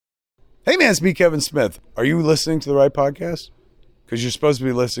Hey man, it's me, Kevin Smith. Are you listening to the right podcast? Because you're supposed to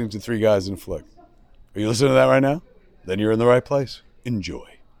be listening to Three Guys in a Flick. Are you listening to that right now? Then you're in the right place.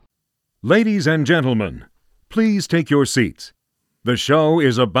 Enjoy. Ladies and gentlemen, please take your seats. The show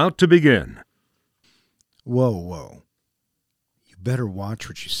is about to begin. Whoa. You better watch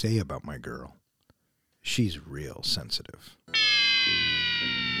what you say about my girl. She's real sensitive.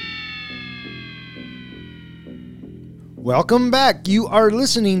 Welcome back. You are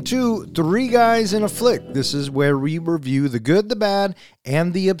listening to Three Guys in a Flick. This is where we review the good, the bad,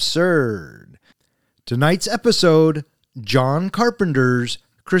 and the absurd. Tonight's episode, John Carpenter's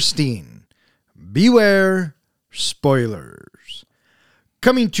Christine. Beware spoilers.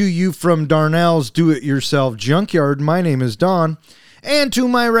 Coming to you from Darnell's Do-It-Yourself Junkyard, my name is Don. And to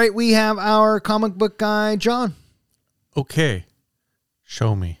my right, we have our comic book guy, John. Okay,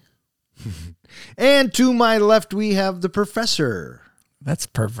 show me. And to my left, we have the professor. That's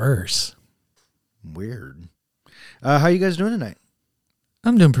perverse. Weird. How you guys doing tonight?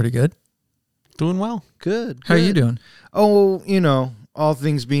 I'm doing pretty good. Doing well. Good. How are you doing? Oh, you know, all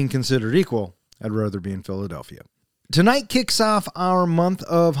things being considered equal, I'd rather be in Philadelphia. Tonight kicks off our month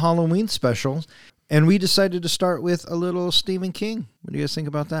of Halloween specials, and we decided to start with a little Stephen King. What do you guys think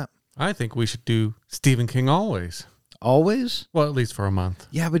about that? I think we should do Stephen King always. Always? Well, at least for a month.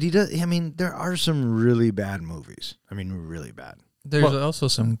 Yeah, but he does. I mean, there are some really bad movies. I mean, really bad. There's also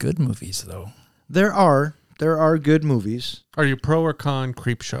some good movies, though. There are good movies. Are you pro or con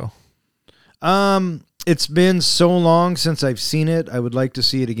Creepshow? It's been so long since I've seen it. I would like to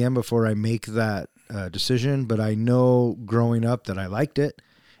see it again before I make that decision. But I know growing up that I liked it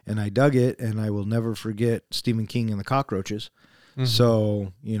and I dug it, and I will never forget Stephen King and the Cockroaches. Mm-hmm.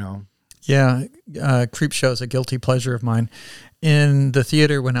 So, you know. Yeah, Creepshow is a guilty pleasure of mine. In the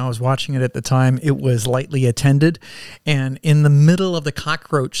theater, when I was watching it at the time, it was lightly attended. And in the middle of the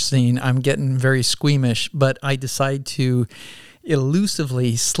cockroach scene, I'm getting very squeamish, but I decide to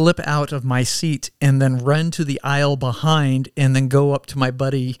elusively slip out of my seat and then run to the aisle behind and then go up to my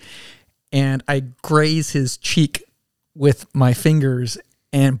buddy, and I graze his cheek with my fingers.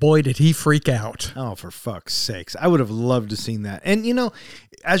 And boy, did he freak out. Oh, for fuck's sakes. I would have loved to seen that. And, you know,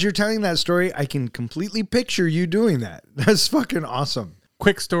 as you're telling that story, I can completely picture you doing that. That's fucking awesome.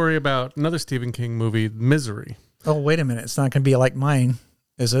 Quick story about another Stephen King movie, Misery. Oh, wait a minute. It's not going to be like mine,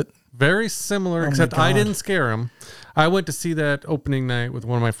 is it? Very similar, except I didn't scare him. I went to see that opening night with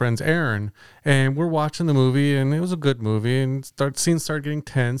one of my friends, Aaron, and we're watching the movie, and it was a good movie, and scenes started getting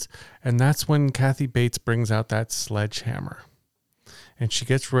tense, and that's when Kathy Bates brings out that sledgehammer. And she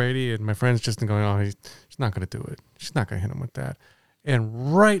gets ready, and my friend's just going, oh, she's not going to do it. She's not going to hit him with that.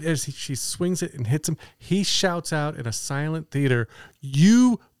 And right as she swings it and hits him, he shouts out in a silent theater,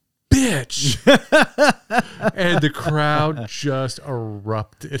 "You bitch!" And the crowd just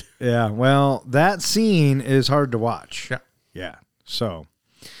erupted. Yeah, well, that scene is hard to watch. Yeah. So,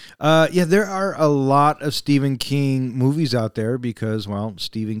 there are a lot of Stephen King movies out there because, well,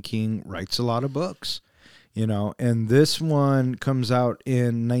 Stephen King writes a lot of books. You know, and this one comes out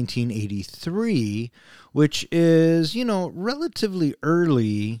in 1983, which is, you know, relatively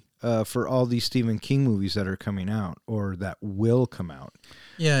early for all these Stephen King movies that are coming out or that will come out.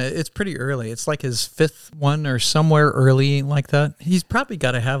 Yeah, it's pretty early. It's like his fifth one or somewhere early like that. He's probably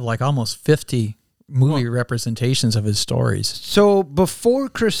got to have like almost 50 movie representations of his stories. So before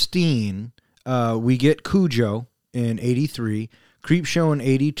Christine, we get Cujo in 83, Creepshow in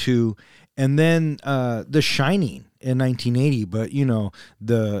 82, and then The Shining in 1980. But, you know,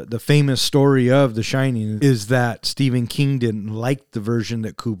 the famous story of The Shining is that Stephen King didn't like the version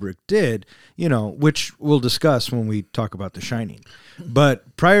that Kubrick did, you know, which we'll discuss when we talk about The Shining.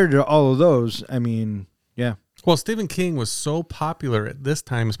 But prior to all of those, I mean, yeah. Well, Stephen King was so popular at this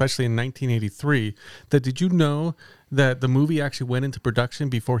time, especially in 1983, that did you know that the movie actually went into production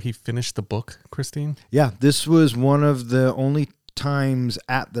before he finished the book, Christine? Yeah, this was one of the only times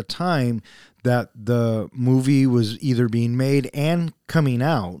at the time that the movie was either being made and coming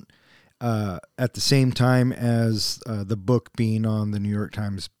out at the same time as the book being on the New York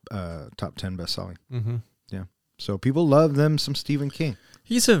Times top 10 best-selling. Mm-hmm. Yeah. So people love them some Stephen King.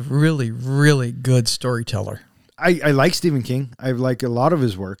 He's a really, really good storyteller. I like Stephen King. I like a lot of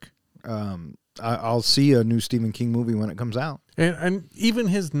his work. I'll see a new Stephen King movie when it comes out. And even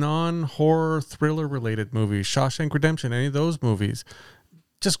his non-horror thriller related movies, Shawshank Redemption, any of those movies,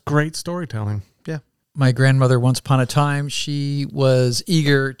 just great storytelling. Yeah. My grandmother, once upon a time, she was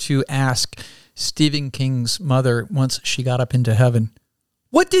eager to ask Stephen King's mother once she got up into heaven,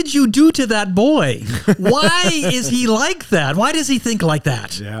 "What did you do to that boy? Why is he like that? Why does he think like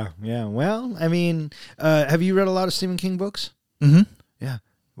that?" Yeah. Well, I mean, have you read a lot of Stephen King books? Mm-hmm. Yeah.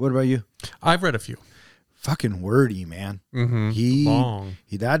 What about you? I've read a few. Fucking wordy, man. Mm-hmm. Long.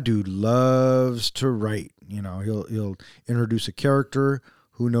 That dude loves to write. You know, he'll introduce a character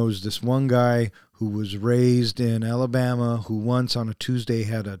who knows this one guy who was raised in Alabama, who once on a Tuesday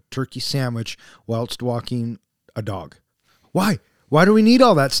had a turkey sandwich whilst walking a dog. Why? Why do we need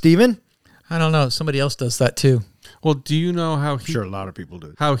all that, Steven? I don't know. Somebody else does that too. Well, do you know how I'm sure a lot of people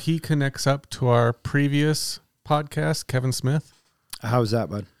do. how he connects up to our previous podcast, Kevin Smith? How's that,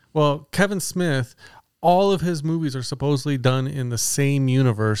 bud? Well, Kevin Smith, all of his movies are supposedly done in the same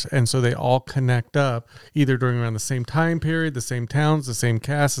universe, and so they all connect up either during around the same time period, the same towns, the same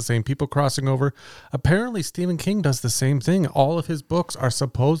cast, the same people crossing over. Apparently, Stephen King does the same thing. All of his books are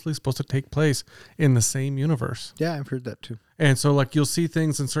supposedly supposed to take place in the same universe. Yeah, I've heard that too. And so, like, you'll see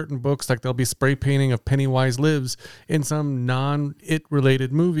things in certain books, like there'll be spray painting of Pennywise Lives in some non-it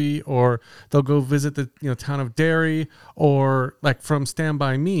related movie, or they'll go visit the town of Derry, or like from Stand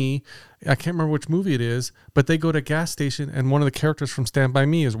By Me. I can't remember which movie it is, but they go to a gas station, and one of the characters from Stand By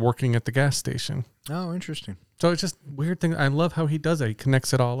Me is working at the gas station. Oh, interesting. So it's just weird thing. I love how he does that. He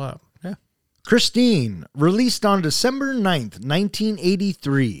connects it all up. Yeah. Christine, released on December 9th,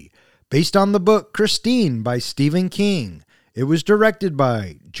 1983, based on the book Christine by Stephen King. It was directed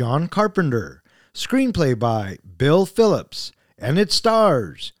by John Carpenter, screenplay by Bill Phillips, and it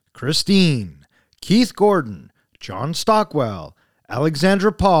stars Christine, Keith Gordon, John Stockwell,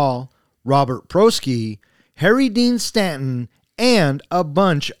 Alexandra Paul, Robert Prosky, Harry Dean Stanton, and a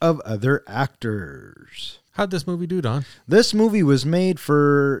bunch of other actors. How'd this movie do, Don? This movie was made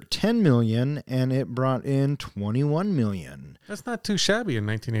for $10 million, and it brought in $21 million. That's not too shabby in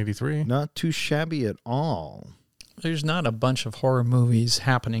 1983. Not too shabby at all. There's not a bunch of horror movies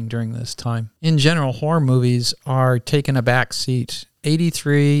happening during this time. In general, horror movies are taking a back seat.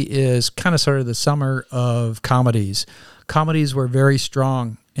 83 is kind of sort of the summer of comedies. Comedies were very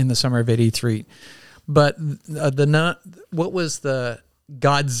strong in the summer of 83. But what was the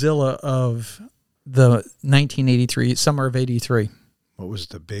Godzilla of the 1983, summer of 83? What was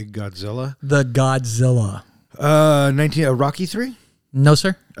the big Godzilla? The Godzilla. Rocky 3? No,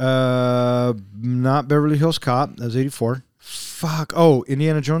 sir. Not Beverly Hills Cop. That was 84. Fuck. Oh,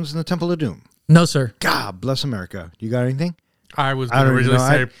 Indiana Jones and the Temple of Doom. No, sir. God bless America. You got anything? I was I going to don't even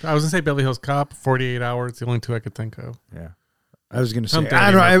originally know. say, I was going to say Beverly Hills Cop, 48 Hours, the only two I could think of. Yeah. I was going to say, Something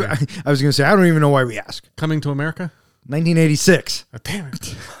I was going to say, I don't even know why we ask. Coming to America? 1986. Oh, damn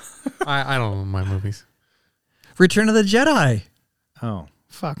it. I don't know my movies. Return of the Jedi. Oh,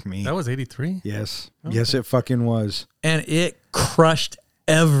 fuck me. That was 83? Yes. Yes, it fucking was. And it crushed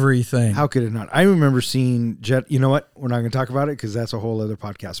everything. How could it not? I remember seeing You know what? We're not going to talk about it because that's a whole other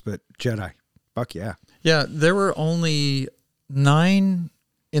podcast, but Jedi. Fuck yeah. Yeah, there were only 9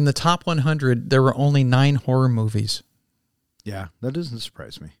 in the top 100. There were only 9 horror movies. Yeah, that doesn't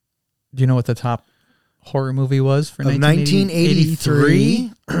surprise me. Do you know what the top horror movie was for Of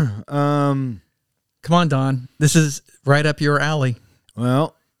 1983? Come on, Don. This is right up your alley.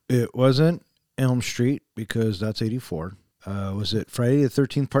 Well, it wasn't Elm Street because that's 84. Was it Friday the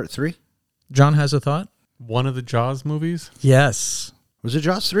 13th Part 3? John has a thought? One of the Jaws movies? Yes. Was it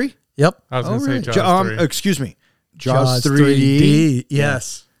Jaws 3? Yep. I was going to say really? Jaws 3. Excuse me. Jaws 3D.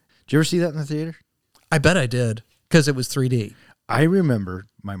 Yes. Did you ever see that in the theater? I bet I did because it was 3D. I remember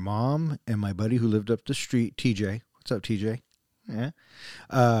my mom and my buddy who lived up the street, TJ. What's up, TJ?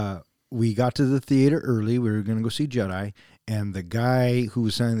 Yeah. We got to the theater early. We were going to go see Jedi, and the guy who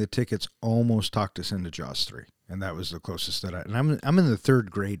was selling the tickets almost talked us into Jaws 3, and that was the closest that and I'm in the 3rd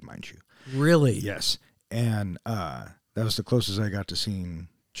grade, mind you. Really? Yes. And that was the closest I got to seeing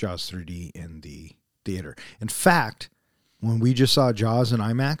Jaws 3D in the theater. In fact, when we just saw Jaws in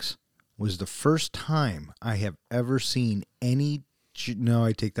IMAX, was the first time I have ever seen any... No,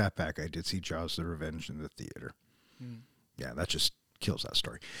 I take that back. I did see Jaws the Revenge in the theater. Yeah, that just kills that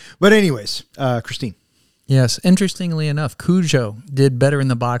story. But anyways, Christine. Yes. Interestingly enough, Cujo did better in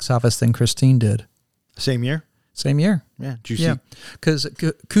the box office than Christine did. Same year? Same year. Yeah. Did you Yeah. see? Because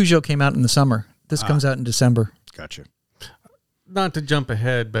Cujo came out in the summer. This comes out in December. Gotcha. Not to jump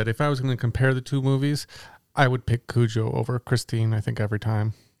ahead, but if I was going to compare the two movies, I would pick Cujo over Christine, I think, every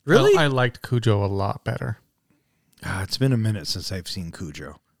time. Really? I liked Cujo a lot better. It's been a minute since I've seen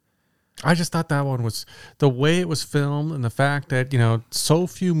Cujo. I just thought that one was the way it was filmed and the fact that, so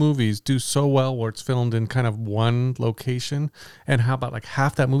few movies do so well where it's filmed in kind of one location. And how about like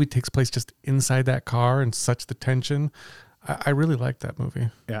half that movie takes place just inside that car and such the tension. I really liked that movie.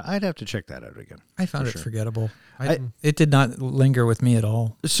 Yeah, I'd have to check that out again. I found For it sure. forgettable. It did not linger with me at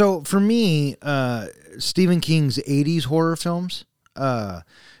all. So for me, Stephen King's 80s horror films,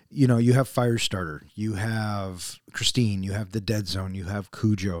 you know, you have Firestarter, you have Christine, you have The Dead Zone, you have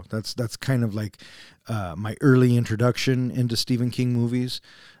Cujo. That's kind of like my early introduction into Stephen King movies.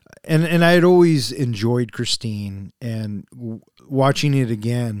 And I had always enjoyed Christine, and watching it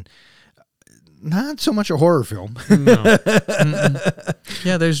again, not so much a horror film. No.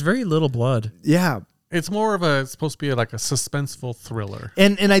 Yeah, there's very little blood. Yeah. It's more of it's supposed to be like a suspenseful thriller.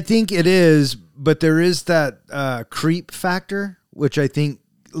 And I think it is, but there is that creep factor, which I think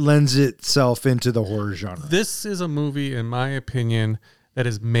lends itself into the horror genre. This is a movie, in my opinion, that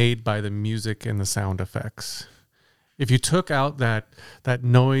is made by the music and the sound effects. If you took out that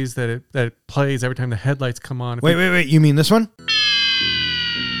noise that it plays every time the headlights come on. Wait. You mean this one?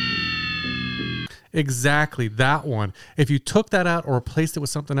 Exactly, that one. If you took that out or replaced it with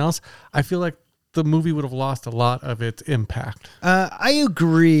something else, I feel like the movie would have lost a lot of its impact. I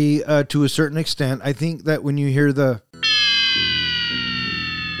agree to a certain extent. I think that when you hear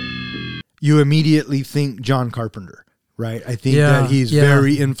you immediately think John Carpenter. Right. I think that he's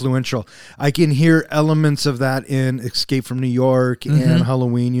very influential. I can hear elements of that in Escape from New York and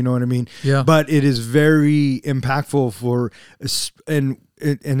Halloween. You know what I mean? Yeah. But it is very impactful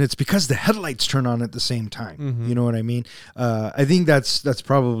and it's because the headlights turn on at the same time. Mm-hmm. You know what I mean? I think that's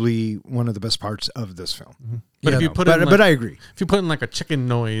probably one of the best parts of this film. Mm-hmm. But if you put in but I agree. If you put in like a chicken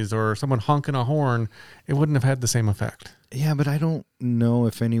noise or someone honking a horn, it wouldn't have had the same effect. Yeah, but I don't know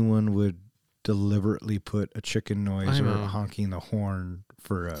if anyone would deliberately put a chicken noise or honking the horn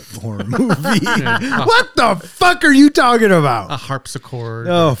for a horror movie. Yeah. What the fuck are you talking about? A harpsichord.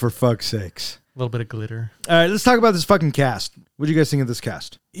 Oh, for fuck's sakes. A little bit of glitter. All right, let's talk about this fucking cast. What do you guys think of this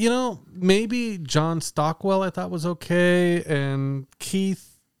cast? You know, maybe John Stockwell I thought was okay, and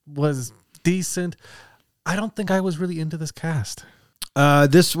Keith was decent. I don't think I was really into this cast.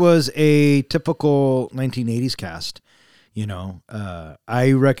 This was a typical 1980s cast. You know,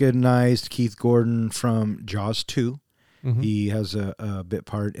 I recognized Keith Gordon from Jaws 2. Mm-hmm. He has a bit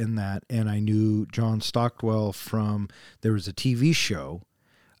part in that. And I knew John Stockwell from, there was a TV show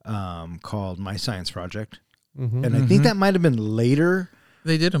called My Science Project. Mm-hmm. And I think that might have been later.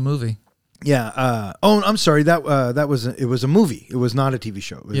 They did a movie. Yeah. I'm sorry. It was a movie. It was not a TV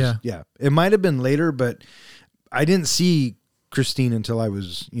show. Yeah. It might have been later, but I didn't see Christine until I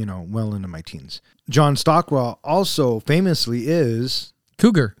was, well into my teens. John Stockwell also famously is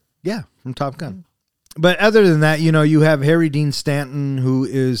Cougar. Yeah, from Top Gun. But other than that, you have Harry Dean Stanton, who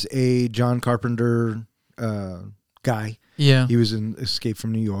is a John Carpenter guy. Yeah. He was in Escape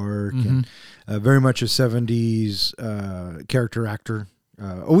from New York and very much a 70s character actor.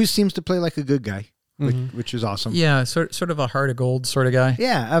 Always seems to play like a good guy, which is awesome. Yeah, sort of a heart of gold sort of guy.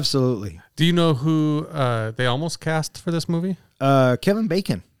 Yeah, absolutely. Do you know who they almost cast for this movie? Kevin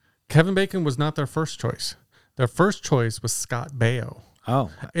Bacon. Kevin Bacon was not their first choice. Their first choice was Scott Baio.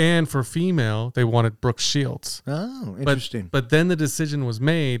 Oh. And for female, they wanted Brooke Shields. Oh, interesting. But then the decision was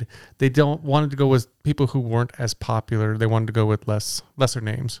made. They wanted to go with people who weren't as popular. They wanted to go with lesser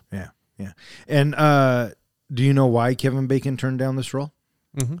names. Yeah. And do you know why Kevin Bacon turned down this role?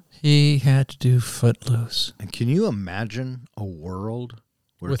 Mm-hmm. He had to do Footloose. And can you imagine a world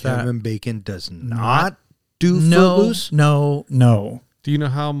where With Kevin Bacon does not do Footloose? No. Do you know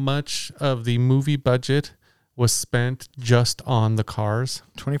how much of the movie budget was spent just on the cars?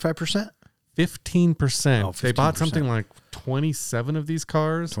 25%? 15%. Oh, They bought something like 27 of these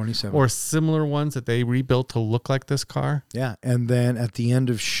cars. 27. Or similar ones that they rebuilt to look like this car. Yeah. And then at the end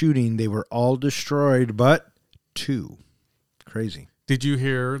of shooting, they were all destroyed, but 2. Crazy. Did you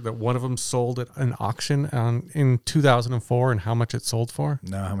hear that one of them sold at an auction in 2004 and how much it sold for?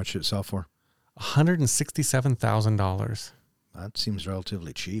 No, how much did it sell for? $167,000. That seems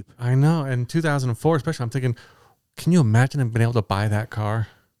relatively cheap. I know. In 2004, especially, I'm thinking, can you imagine being able to buy that car?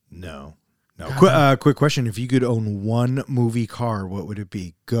 No. Quick question. If you could own one movie car, what would it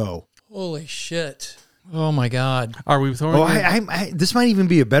be? Go. Holy shit. Oh, my God. Are we throwing this might even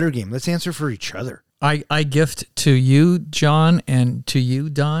be a better game. Let's answer for each other. I gift to you, John, and to you,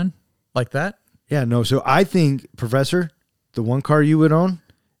 Don, like that? Yeah, no. So I think, Professor, the one car you would own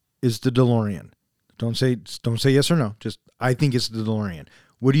is the DeLorean. Don't say yes or no. Just, I think it's the DeLorean.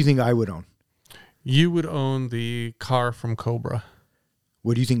 What do you think I would own? You would own the car from Cobra.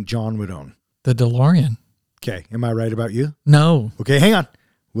 What do you think John would own? The DeLorean. Okay. Am I right about you? No. Okay, hang on.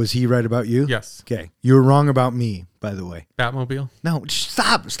 Was he right about you? Yes. Okay. You were wrong about me, by the way. Batmobile? No,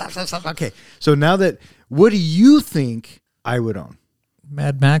 stop. Okay. So now what do you think I would own?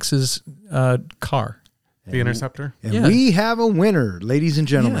 Mad Max's car. The Interceptor? And we have a winner, ladies and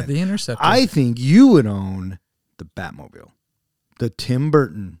gentlemen. Yeah, the Interceptor. I think you would own the Batmobile. The Tim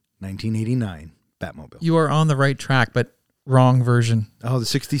Burton 1989 Batmobile. You are on the right track, but Wrong version. Oh, the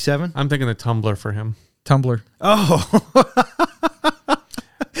 67? I'm thinking the Tumbler for him. Tumbler. Oh.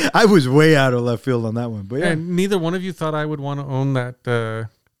 I was way out of left field on that one. But yeah. And neither one of you thought I would want to own that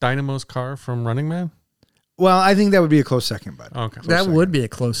Dynamo's car from Running Man? Well, I think that would be a close second, bud. Okay. That would be a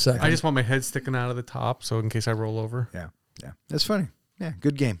close second. I just want my head sticking out of the top, so in case I roll over. Yeah. That's funny. Yeah,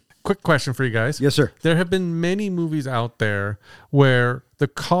 good game. Quick question for you guys. Yes, sir. There have been many movies out there where the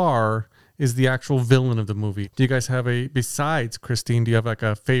car is the actual villain of the movie. Do you guys have besides Christine, do you have like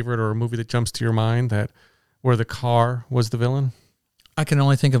a favorite or a movie that jumps to your mind where the car was the villain? I can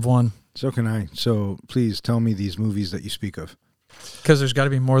only think of one. So can I. So please tell me these movies that you speak of. Because there's got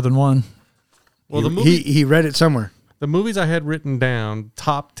to be more than one. Well, he read it somewhere. The movies I had written down,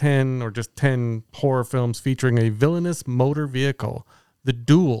 top 10 or just 10 horror films featuring a villainous motor vehicle. The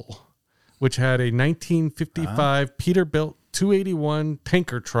Duel, which had a 1955 Peterbilt 281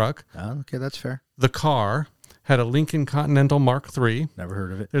 tanker truck. Oh, okay, that's fair. The Car had a Lincoln Continental Mark III. Never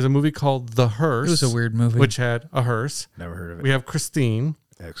heard of it. There's a movie called The Hearse. It was a weird movie. Which had a hearse. Never heard of it. We have Christine.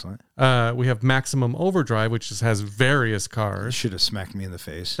 Excellent. We have Maximum Overdrive, which just has various cars. Should have smacked me in the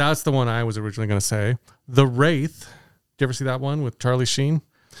face. That's the one I was originally going to say. The Wraith. Did you ever see that one with Charlie Sheen?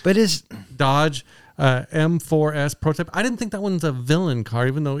 But is Dodge M4S prototype. I didn't think that one's a villain car,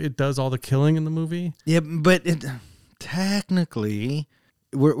 even though it does all the killing in the movie. Yeah, but technically,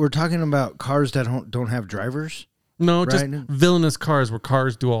 we're talking about cars that don't have drivers. No, right? just villainous cars where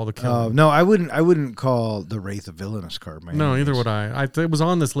cars do all the killing. No, I wouldn't call the Wraith a villainous car. No, neither would I. It was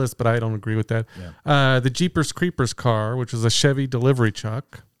on this list, but I don't agree with that. Yeah. The Jeepers Creepers car, which was a Chevy delivery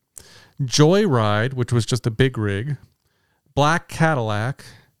truck. Joyride, which was just a big rig. Black Cadillac.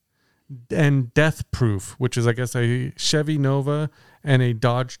 And Death Proof, which is, I guess, a Chevy Nova and a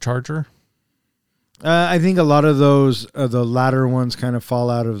Dodge Charger. I think a lot of those, the latter ones, kind of fall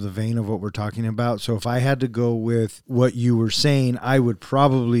out of the vein of what we're talking about. So if I had to go with what you were saying, I would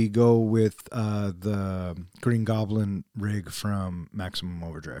probably go with the Green Goblin rig from Maximum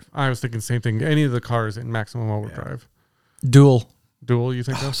Overdrive. I was thinking the same thing. Any of the cars in Maximum Overdrive. Yeah. Duel, you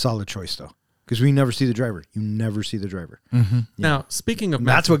think of? Solid choice, though. Because we never see the driver. You never see the driver. Mm-hmm. Now, speaking of...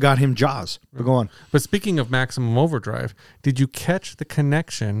 That's what got him Jaws. But go on. But speaking of Maximum Overdrive, did you catch the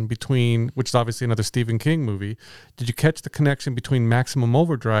connection between, which is obviously another Stephen King movie, did you catch the connection between Maximum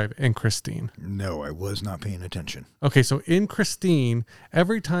Overdrive and Christine? No, I was not paying attention. Okay, so in Christine,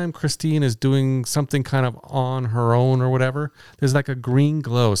 every time Christine is doing something kind of on her own or whatever, there's like a green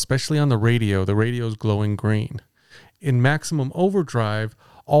glow, especially on the radio. The radio's glowing green. In Maximum Overdrive,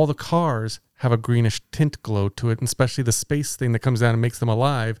 all the cars have a greenish tint glow to it, and especially the space thing that comes down and makes them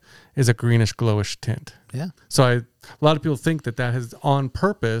alive is a greenish glowish tint. Yeah. So a lot of people think that is on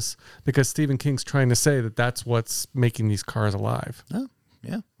purpose because Stephen King's trying to say that that's what's making these cars alive. Oh,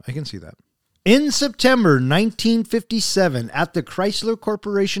 yeah, I can see that. In September 1957, at the Chrysler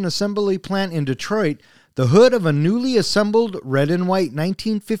Corporation assembly plant in Detroit, the hood of a newly assembled red and white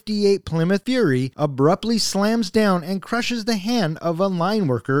 1958 Plymouth Fury abruptly slams down and crushes the hand of a line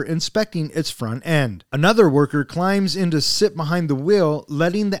worker inspecting its front end. Another worker climbs in to sit behind the wheel,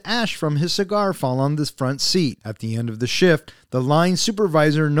 letting the ash from his cigar fall on the front seat. At the end of the shift, the line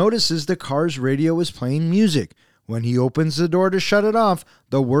supervisor notices the car's radio is playing music. When he opens the door to shut it off,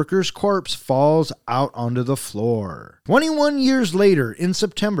 the worker's corpse falls out onto the floor. 21 years later, in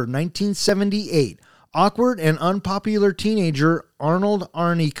September 1978, awkward and unpopular teenager Arnold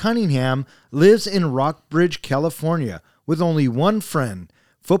Arnie Cunningham lives in Rockbridge, California, with only one friend,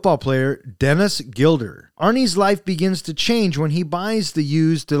 football player Dennis Gilder. Arnie's life begins to change when he buys the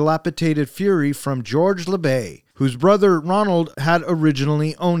used, dilapidated Fury from George LeBay, whose brother Ronald had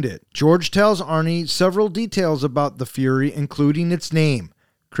originally owned it. George tells Arnie several details about the Fury, including its name,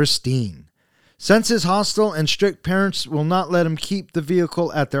 Christine. Since his hostile and strict parents will not let him keep the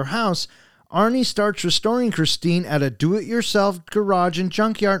vehicle at their house, Arnie starts restoring Christine at a do-it-yourself garage and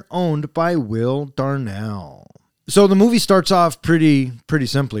junkyard owned by Will Darnell. So the movie starts off pretty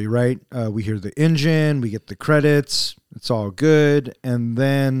simply, right? We hear the engine, we get the credits, it's all good, and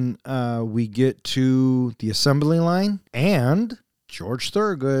then we get to the assembly line and George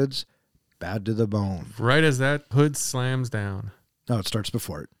Thorogood's Bad to the Bone. Right as that hood slams down. No, it starts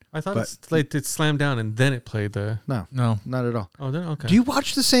before it. I thought it slammed down and then it played the... No, not at all. Oh, then okay. Do you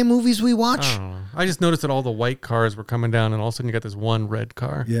watch the same movies we watch? I don't know. I just noticed that all the white cars were coming down and all of a sudden you got this one red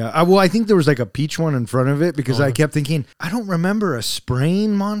car. Yeah. Well, I think there was like a peach one in front of it because I kept thinking, I don't remember a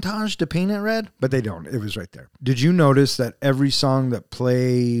spraying montage to paint it red, but they don't. It was right there. Did you notice that every song that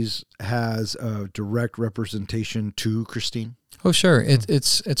plays has a direct representation to Christine? Oh, sure.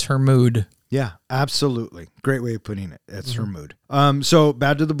 It's her mood. Yeah, absolutely. Great way of putting it. That's her mood. So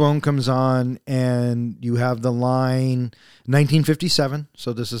Bad to the Bone comes on, and you have the line 1957.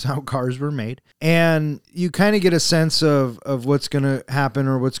 So this is how cars were made. And you kind of get a sense of what's going to happen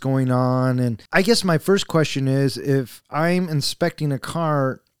or what's going on. And I guess my first question is, if I'm inspecting a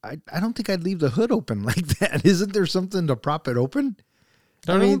car, I don't think I'd leave the hood open like that. Isn't there something to prop it open?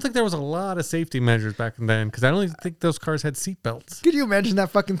 I don't think there was a lot of safety measures back then, because I don't even think those cars had seatbelts. Could you imagine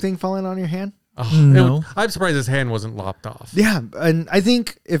that fucking thing falling on your hand? Oh, No. I'm surprised his hand wasn't lopped off. Yeah, and I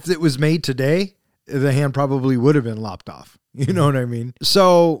think if it was made today, the hand probably would have been lopped off. You know what I mean?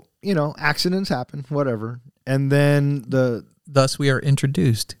 So, accidents happen, whatever. And then Thus, we are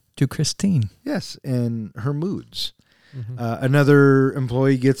introduced to Christine. yes, and her moods. Another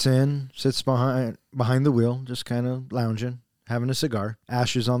employee gets in, sits behind the wheel, just kind of lounging, having a cigar,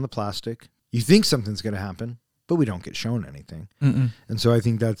 ashes on the plastic. You think something's going to happen, but we don't get shown anything. Mm-mm. And so I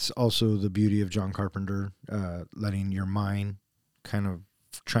think that's also the beauty of John Carpenter, letting your mind kind of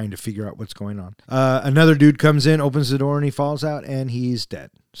trying to figure out what's going on. Another dude comes in, opens the door, and he falls out, and he's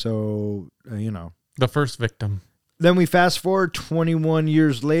dead. So, The first victim. Then we fast forward 21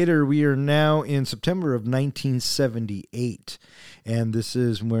 years later. We are now in September of 1978. And this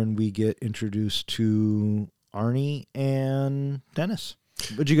is when we get introduced to Arnie and Dennis.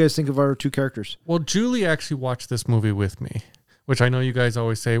 What do you guys think of our two characters? Well, Julie actually watched this movie with me, which I know you guys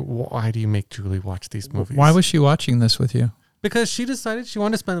always say, why do you make Julie watch these movies? Why was she watching this with you? Because she decided she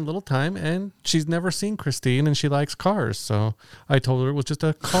wanted to spend a little time, and she's never seen Christine, and she likes cars. So I told her it was just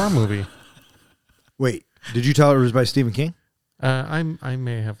a car movie. Wait, did you tell her it was by Stephen King? I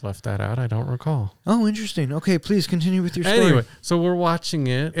may have left that out. I don't recall. Oh, interesting. Okay, please continue with your story. Anyway, so we're watching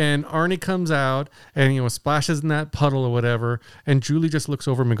it, and Arnie comes out and, splashes in that puddle or whatever, and Julie just looks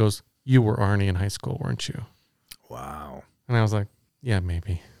over him and goes, "You were Arnie in high school, weren't you?" Wow. And I was like, yeah,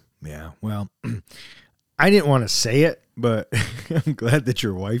 maybe. Yeah, well, I didn't want to say it, but I'm glad that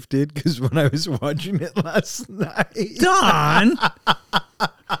your wife did, because when I was watching it last night... Don!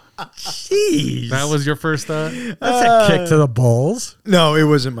 Jeez. That was your first thought? That's a kick to the balls. No, it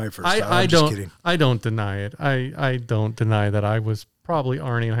wasn't my first thought. I'm just don't. kidding. I don't deny it. I don't deny that I was probably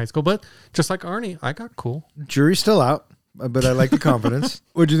Arnie in high school, but just like Arnie, I got cool. Jury's still out, but I like the confidence.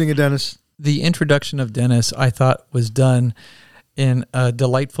 What do you think of Dennis? The introduction of Dennis, I thought, was done in a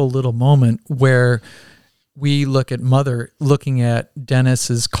delightful little moment where we look at Mother looking at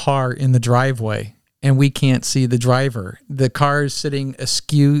Dennis's car in the driveway, and we can't see the driver. The car is sitting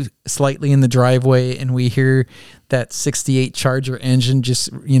askew slightly in the driveway, and we hear that 68 Charger engine just,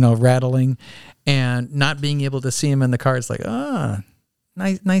 rattling, and not being able to see him in the car. It's like,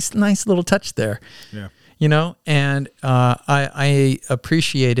 nice little touch there. Yeah. And I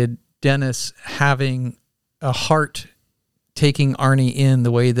appreciated Dennis having a heart taking Arnie in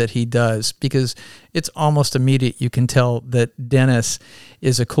the way that he does, because it's almost immediate. You can tell that Dennis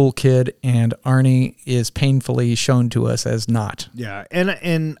is a cool kid and Arnie is painfully shown to us as not. Yeah,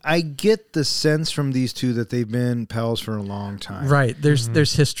 and I get the sense from these two that they've been pals for a long time. Right.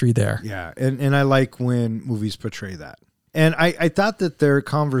 There's history there. Yeah, and I like when movies portray that. And I thought that their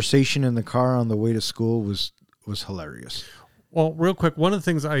conversation in the car on the way to school was hilarious. Well, real quick, one of the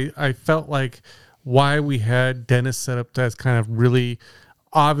things I felt like why we had Dennis set up as kind of really,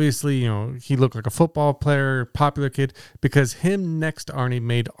 obviously, he looked like a football player, popular kid, because him next to Arnie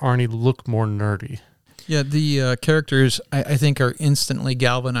made Arnie look more nerdy. Yeah, the characters, I think, are instantly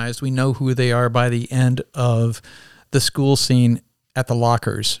galvanized. We know who they are by the end of the school scene at the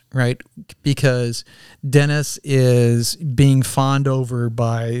lockers, right? Because Dennis is being fawned over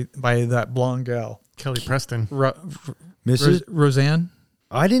by that blonde gal. Kelly Preston. Mrs. Roseanne?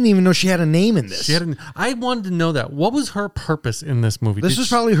 I didn't even know she had a name in this. I wanted to know that. What was her purpose in this movie? This was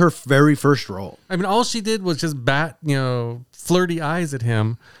probably her very first role. I mean, all she did was just bat, flirty eyes at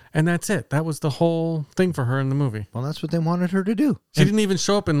him, and that's it. That was the whole thing for her in the movie. Well, that's what they wanted her to do. She didn't even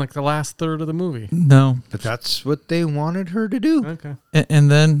show up in the last third of the movie. No. But that's what they wanted her to do. Okay.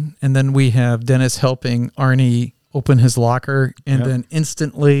 And then we have Dennis helping Arnie open his locker, and then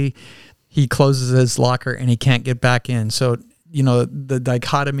instantly he closes his locker and he can't get back in. So, the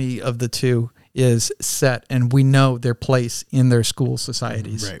dichotomy of the two is set, and we know their place in their school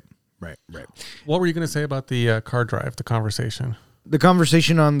societies. Right. What were you going to say about the car drive, the conversation? The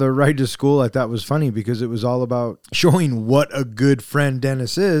conversation on the ride to school I thought was funny because it was all about showing what a good friend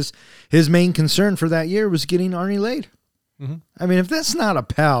Dennis is. His main concern for that year was getting Arnie laid. Mm-hmm. I mean, if that's not a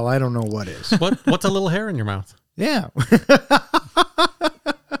pal, I don't know what is. What's a little hair in your mouth? Yeah.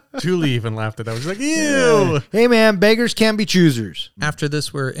 Julie even laughed at that. She's like, ew. Hey, man, beggars can't be choosers. After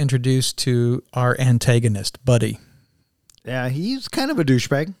this, we're introduced to our antagonist, Buddy. Yeah, he's kind of a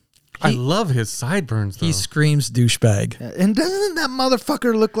douchebag. I love his sideburns, though. He screams douchebag. And doesn't that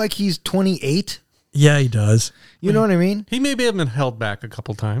motherfucker look like he's 28? Yeah, he does. You know what I mean? He maybe have been held back a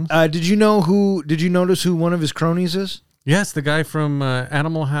couple times. Did you notice who one of his cronies is? Yes, the guy from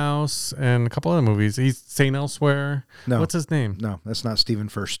Animal House and a couple other movies. He's St. Elsewhere. No. What's his name? No, that's not Stephen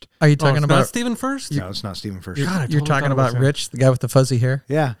First. Are you Oh, talking it's about? not Stephen First? No, it's not Stephen First. God, I You're totally talking thought it was about him. Rich, the guy with the fuzzy hair.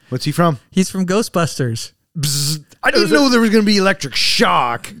 Yeah. What's he from? He's from Ghostbusters. Bzz. I didn't know there was going to be electric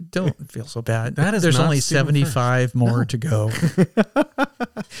shock. Don't feel so bad. That is There's not only Stephen 75 more to go.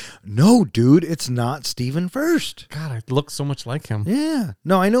 No, dude, it's not Stephen First. God, I look so much like him. Yeah.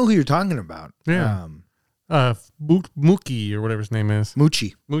 No, I know who you're talking about. Yeah. Mookie or whatever his name is.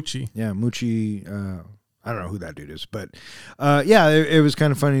 Moochie. Moochie. Yeah, Moochie. I don't know who that dude is, but yeah, it was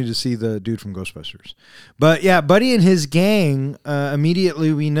kind of funny to see the dude from Ghostbusters. But yeah, Buddy and his gang,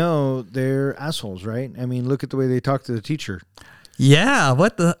 immediately we know they're assholes, right? I mean, look at the way they talk to the teacher. Yeah,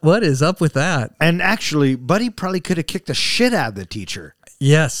 what is up with that? And actually, Buddy probably could have kicked the shit out of the teacher.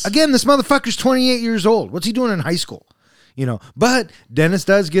 Yes. Again, this motherfucker's 28 years old. What's he doing in high school? You know, but Dennis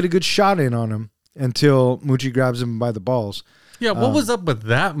does get a good shot in on him until Moochie grabs him by the balls. Yeah, what was up with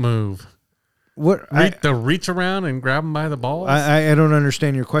that move? What The reach around and grab him by the balls? I don't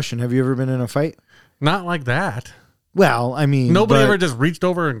understand your question. Have you ever been in a fight? Not like that. Well, I mean, Nobody but, ever just reached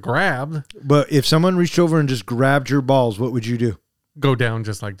over and grabbed. But if someone reached over and just grabbed your balls, what would you do? Go down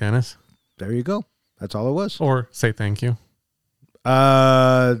just like Dennis. There you go. That's all it was. Or say thank you.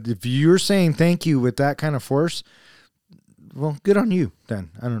 If you're saying thank you with that kind of force, well, good on you. Then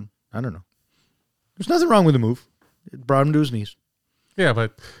I don't know. There's nothing wrong with the move. It brought him to his knees. Yeah,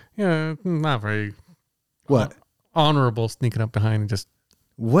 but not very What? honorable sneaking up behind and just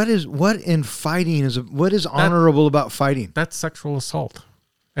What in fighting what is honorable about fighting? that's sexual assault.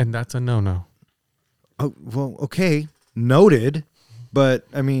 And that's a no-no. Oh, well, okay, noted, but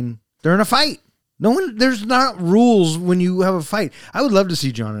I mean, they're in a fight. There's not rules when you have a fight. I would love to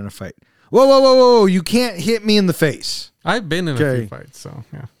see John in a fight. Whoa, you can't hit me in the face. I've been in a Okay. few fights, so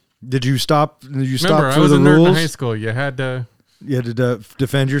yeah. Did you stop? Did you Remember, stop I for was the a nerd in rules? high school. You had to You had to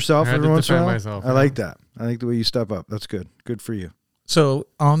defend yourself I had every to once in a defend while? myself, I yeah. like that. I like the way you step up. That's good. Good for you. So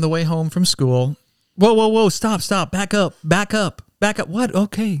on the way home from school, whoa, stop, back up. What?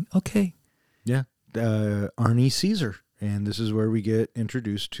 Okay. Yeah. Arnie sees her, and this is where we get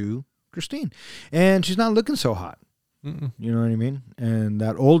introduced to Christine. And she's not looking so hot. Mm-mm. You know what I mean? And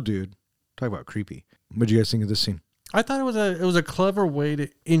that old dude, talk about creepy. What do you guys think of this scene? I thought it was a clever way to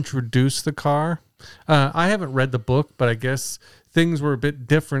introduce the car. I haven't read the book, but I guess things were a bit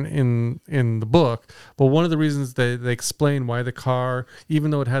different in the book. But one of the reasons they explain why the car,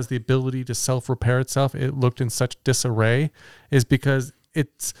 even though it has the ability to self-repair itself, it looked in such disarray, is because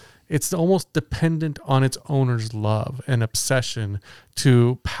it's almost dependent on its owner's love and obsession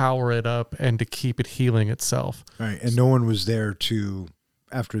to power it up and to keep it healing itself. Right. And no one was there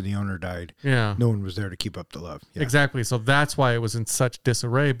after the owner died. Yeah. No one was there to keep up the love. Yeah. Exactly. So that's why it was in such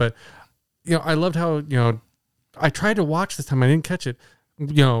disarray. But, I loved how, I tried to watch this time. I didn't catch it.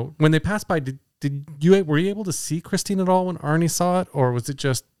 When they passed by, were you able to see Christine at all when Arnie saw it? Or was it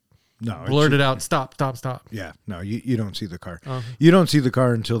just No, blurted out, stop? Yeah. No, you don't see the car. Uh-huh. You don't see the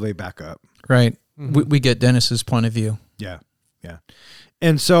car until they back up. Right. We get Dennis's point of view. Yeah.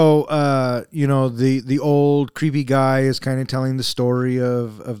 And so, the old creepy guy is kind of telling the story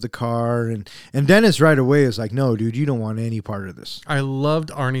of the car. And Dennis right away is like, no, dude, you don't want any part of this. I loved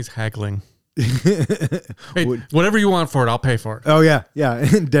Arnie's haggling. Hey, whatever you want for it, I'll pay for it. Oh, yeah. Yeah.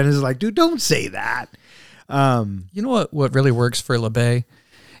 And Dennis is like, dude, don't say that. You know what really works for LeBay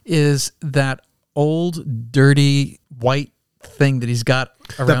is that old, dirty, white thing that he's got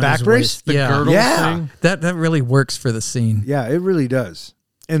around back his brace? waist. The Yeah. girdle Yeah. thing. That really works for the scene. Yeah, it really does.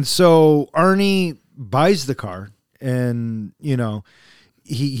 And so Arnie buys the car and,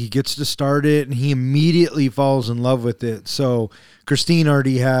 he gets to start it and he immediately falls in love with it. So Christine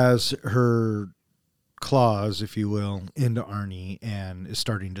already has her claws, if you will, into Arnie and is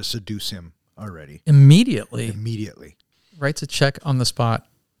starting to seduce him already. Immediately Writes a check on the spot.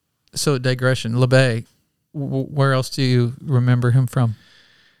 So digression, LeBay, where else do you remember him from?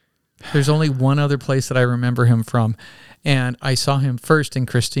 There's only one other place that I remember him from. And I saw him first in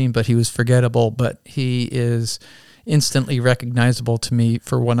Christine, but he was forgettable. But he is instantly recognizable to me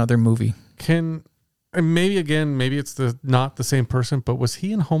for one other movie. And maybe it's not the same person, but was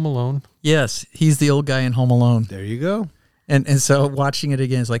he in Home Alone? Yes, he's the old guy in Home Alone. There you go. And so watching it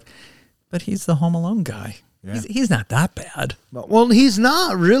again is like, but he's the Home Alone guy. Yeah. He's not that bad. Well, he's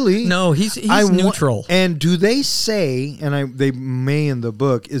not really. No, he's neutral. And do they say, and they may in the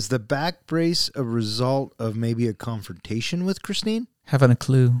book, is the back brace a result of maybe a confrontation with Christine? Haven't a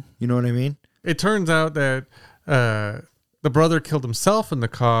clue. You know what I mean? It turns out that the brother killed himself in the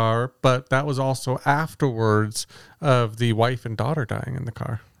car, but that was also afterwards of the wife and daughter dying in the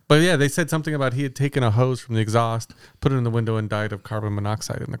car. But yeah, they said something about he had taken a hose from the exhaust, put it in the window, and died of carbon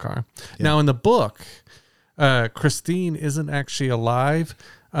monoxide in the car. Yeah. Now, in the book, Christine isn't actually alive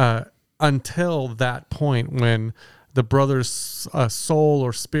until that point when the brother's soul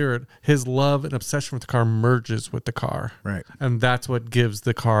or spirit, his love and obsession with the car merges with the car. Right. And that's what gives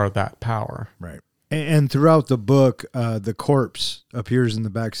the car that power. Right. And throughout the book, the corpse appears in the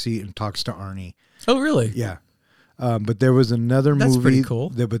back seat and talks to Arnie. Oh, really? Yeah. But there was another movie. That's pretty cool.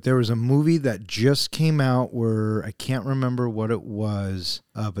 But there was a movie that just came out where I can't remember what it was,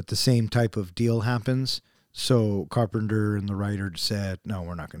 but the same type of deal happens. So Carpenter and the writer said, no,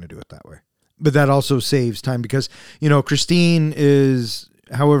 we're not going to do it that way. But that also saves time because, Christine is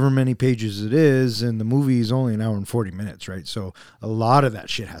however many pages it is, and the movie is only an hour and 40 minutes, right? So a lot of that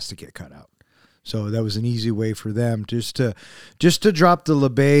shit has to get cut out. So that was an easy way for them just to drop the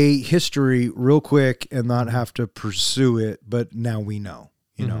LeBay history real quick and not have to pursue it. But now we know,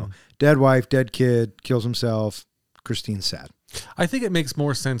 dead wife, dead kid, kills himself. Christine's sad. I think it makes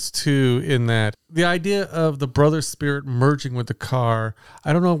more sense too in that the idea of the brother's spirit merging with the car.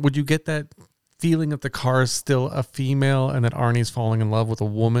 I don't know. Would you get that feeling that the car is still a female and that Arnie's falling in love with a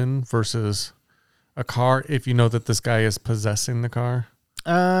woman versus a car if you know that this guy is possessing the car?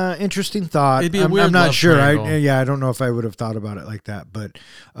 Interesting thought. It'd be a weird I'm not love sure. triangle. I don't know if I would have thought about it like that, but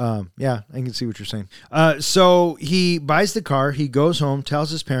yeah, I can see what you're saying. So he buys the car, he goes home, tells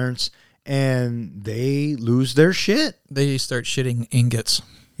his parents, and they lose their shit. They start shitting ingots.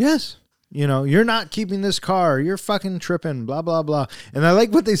 Yes. You're not keeping this car. You're fucking tripping, blah, blah, blah. And I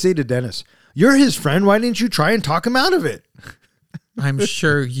like what they say to Dennis. You're his friend. Why didn't you try and talk him out of it? I'm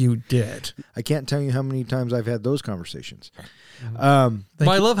sure you did. I can't tell you how many times I've had those conversations. But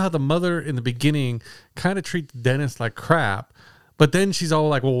I love how the mother in the beginning kind of treats Dennis like crap, but then she's all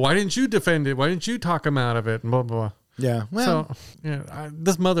like, well, why didn't you defend it? Why didn't you talk him out of it? And blah, blah, blah. Yeah. Well, So,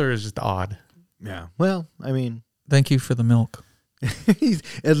 this mother is just odd. yeah. Well, I mean, Thank you for the milk.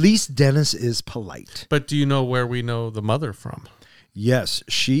 at least Dennis is polite. But do you know where we know the mother from? Yes,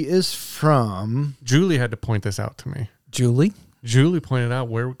 she is from... Julie had to point this out to me. Julie? Julie pointed out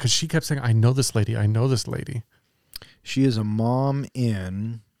where, because she kept saying, I know this lady. I know this lady. She is a mom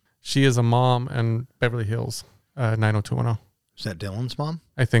in... She is a mom in Beverly Hills, 90210. Is that Dylan's mom?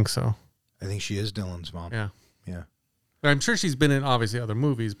 I think so. I think she is Dylan's mom. Yeah. Yeah. I'm sure she's been in, obviously, other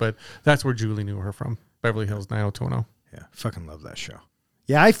movies, but that's where Julie knew her from. Beverly Hills, 90210. Yeah. Fucking love that show.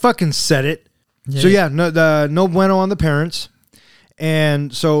 Yeah, I fucking said it. Yeah. So yeah, no bueno on the parents.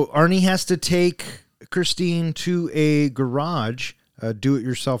 And so Arnie has to take Christine to a garage,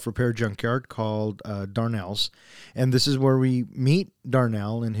 do-it-yourself repair junkyard called Darnell's. And this is where we meet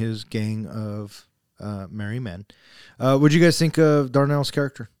Darnell and his gang of merry men. What'd you guys think of Darnell's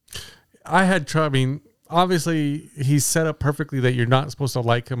character? I had trouble. I mean, obviously, he's set up perfectly that you're not supposed to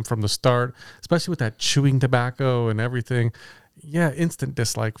like him from the start, especially with that chewing tobacco and everything. Yeah, instant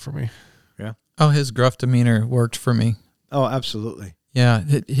dislike for me. Yeah. Oh, his gruff demeanor worked for me. Oh, absolutely. Yeah,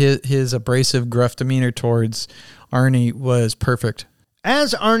 his abrasive, gruff demeanor towards Arnie was perfect.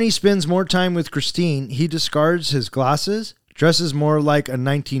 As Arnie spends more time with Christine, he discards his glasses, dresses more like a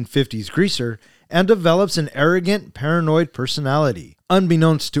 1950s greaser, and develops an arrogant, paranoid personality.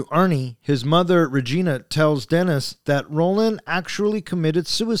 Unbeknownst to Arnie, his mother, Regina, tells Dennis that Roland actually committed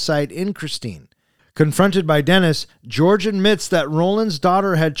suicide in Christine. Confronted by Dennis, George admits that Roland's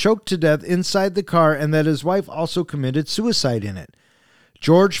daughter had choked to death inside the car and that his wife also committed suicide in it.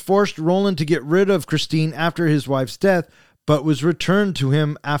 George forced Roland to get rid of Christine after his wife's death, but was returned to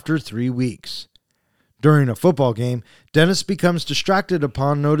him after 3 weeks. During a football game, Dennis becomes distracted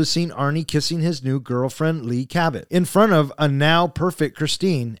upon noticing Arnie kissing his new girlfriend, Lee Cabot, in front of a now perfect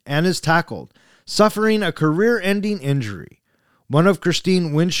Christine, and is tackled, suffering a career-ending injury. One of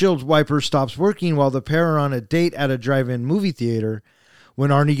Christine's windshield wipers stops working while the pair are on a date at a drive-in movie theater. When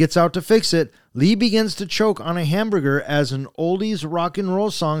Arnie gets out to fix it, Lee begins to choke on a hamburger as an oldies rock and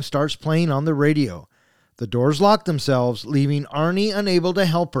roll song starts playing on the radio. The doors lock themselves, leaving Arnie unable to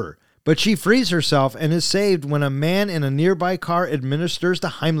help her, but she frees herself and is saved when a man in a nearby car administers the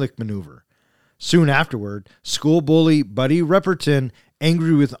Heimlich maneuver. Soon afterward, school bully Buddy Repperton,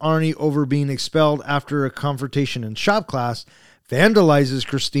 angry with Arnie over being expelled after a confrontation in shop class, vandalizes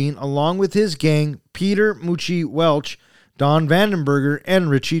Christine along with his gang, Peter Moochie Welch, Don Vandenberger, and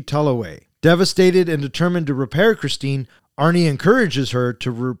Richie Tulloway. Devastated and determined to repair Christine, Arnie encourages her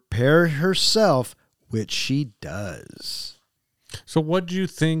to repair herself, which she does. So what do you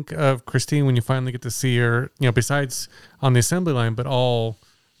think of Christine when you finally get to see her, besides on the assembly line, but all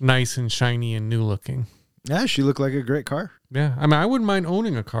nice and shiny and new looking? Yeah, she looked like a great car. Yeah. I mean, I wouldn't mind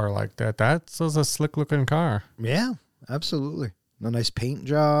owning a car like that. That's a slick looking car. Yeah, absolutely. A nice paint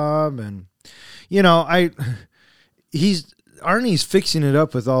job. And, Arnie's fixing it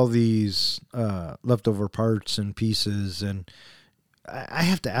up with all these leftover parts and pieces. And I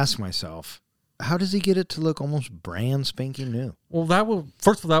have to ask myself, how does he get it to look almost brand spanking new? Well, that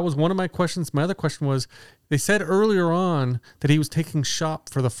was one of my questions. My other question was, they said earlier on that he was taking shop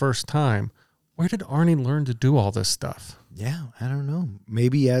for the first time. Where did Arnie learn to do all this stuff? Yeah, I don't know.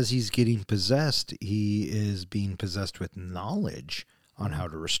 Maybe as he's getting possessed, he is being possessed with knowledge on how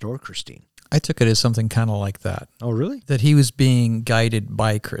to restore Christine. I took it as something kind of like that. Oh, really? That he was being guided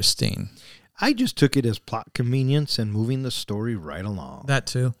by Christine. I just took it as plot convenience and moving the story right along. That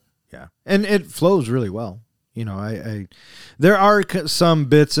too. Yeah, and it flows really well. There are some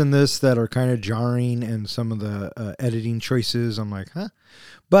bits in this that are kind of jarring, and some of the editing choices, I'm like, huh?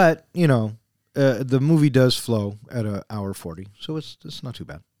 But, the movie does flow at an hour 40, so it's not too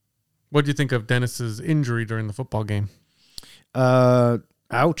bad. What do you think of Dennis's injury during the football game?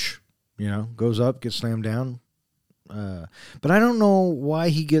 Ouch. Goes up, gets slammed down. But I don't know why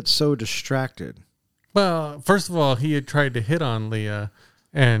he gets so distracted. Well, first of all, he had tried to hit on Leah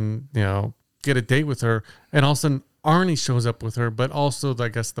and, get a date with her. And all of a sudden, Arnie shows up with her, but also, I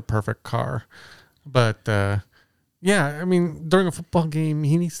guess, the perfect car. But, yeah, I mean, during a football game,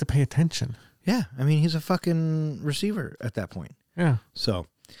 he needs to pay attention. Yeah, I mean, he's a fucking receiver at that point. Yeah. So.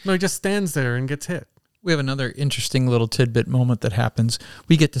 No, he just stands there and gets hit. We have another interesting little tidbit moment that happens.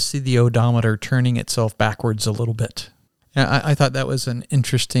 We get to see the odometer turning itself backwards a little bit. I thought that was an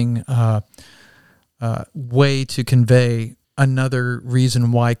interesting way to convey another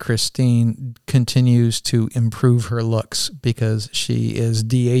reason why Christine continues to improve her looks, because she is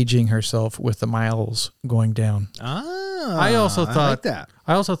de-aging herself with the miles going down. I also thought like that.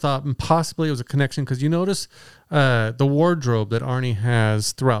 I also thought possibly it was a connection, because you notice the wardrobe that Arnie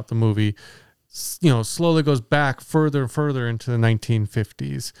has throughout the movie, slowly goes back further and further into the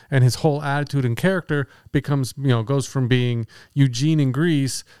 1950s, and his whole attitude and character becomes, goes from being Eugene in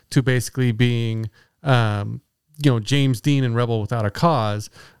Grease to basically being, James Dean in Rebel Without a Cause.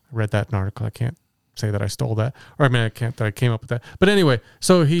 I read that in an article. I can't say that I stole that, or I can't that I came up with that. But anyway,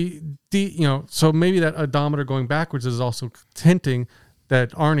 so so maybe that odometer going backwards is also hinting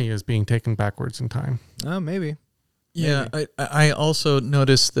that Arnie is being taken backwards in time. Oh, maybe. Yeah, I also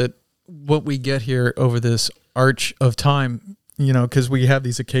noticed that what we get here over this arch of time, because we have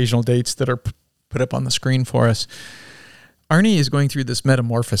these occasional dates that are put up on the screen for us. Arnie is going through this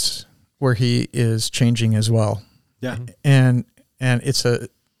metamorphosis where he is changing as well. Yeah. And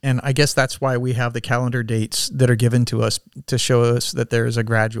I guess that's why we have the calendar dates that are given to us to show us that there is a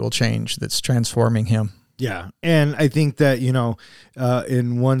gradual change that's transforming him. Yeah. And I think that,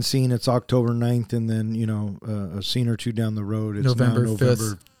 in one scene it's October 9th, and then, a scene or two down the road, it's November now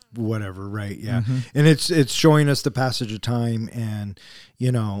 5th. Whatever, right? Yeah. Mm-hmm. And it's showing us the passage of time, and,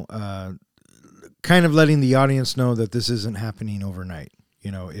 kind of letting the audience know that this isn't happening overnight.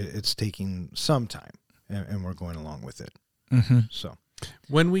 It's taking some time, and we're going along with it. Mm-hmm. So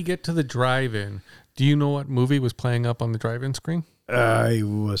when we get to the drive-in, do you know what movie was playing up on the drive-in screen? I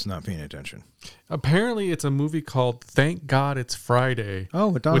was not paying attention. Apparently, it's a movie called Thank God It's Friday. Oh,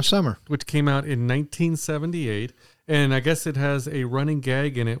 with Donna Summer. Which came out in 1978. And I guess it has a running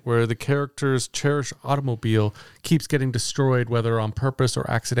gag in it where the character's cherished automobile keeps getting destroyed, whether on purpose or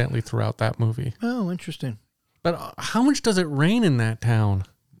accidentally, throughout that movie. Oh, interesting. But how much does it rain in that town?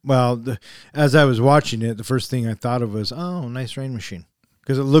 Well, as I was watching it, the first thing I thought of was, oh, nice rain machine.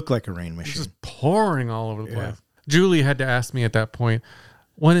 Because it looked like a rain machine. It's just pouring all over the place. Julie had to ask me at that point,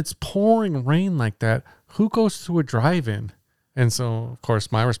 when it's pouring rain like that, who goes to a drive-in? And so, of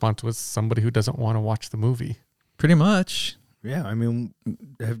course, my response was somebody who doesn't want to watch the movie. Pretty much. Yeah, I mean,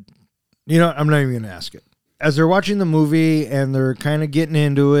 I'm not even going to ask it. As they're watching the movie and they're kind of getting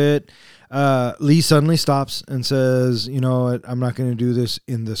into it, Lee suddenly stops and says, I'm not going to do this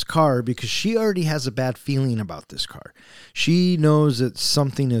in this car, because she already has a bad feeling about this car. She knows that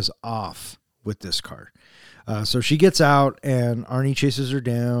something is off with this car. So she gets out, and Arnie chases her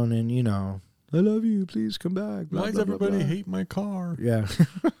down, and, I love you, please come back. Blah, Why does blah, blah, everybody blah. hate my car? Yeah.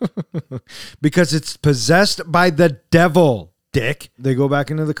 Because it's possessed by the devil, dick. They go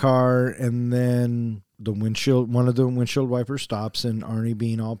back into the car, and then one of the windshield wipers stops, and Arnie,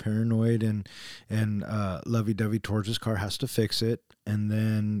 being all paranoid and lovey-dovey towards his car, has to fix it. And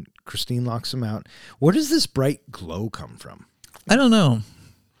then Christine locks him out. Where does this bright glow come from? I don't know.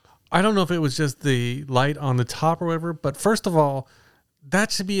 I don't know if it was just the light on the top or whatever, but first of all,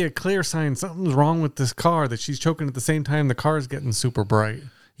 that should be a clear sign something's wrong with this car, that she's choking at the same time the car is getting super bright.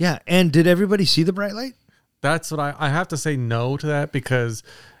 Yeah, and did everybody see the bright light? That's what I have to say no to that, because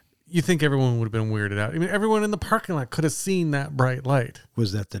you think everyone would have been weirded out. I mean, everyone in the parking lot could have seen that bright light.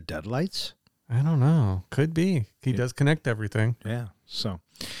 Was that the deadlights? I don't know. Could be. He does connect everything. Yeah. So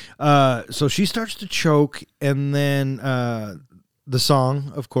she starts to choke, and then the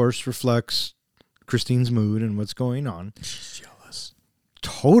song, of course, reflects Christine's mood and what's going on. She's jealous.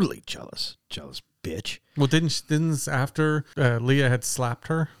 Totally jealous. Jealous bitch. Well, didn't after Leah had slapped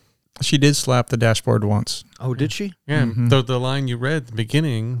her? She did slap the dashboard once. Oh, did she? Yeah, the line you read at the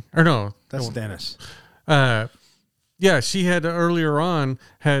beginning, or no, That's Dennis. Yeah, she had earlier on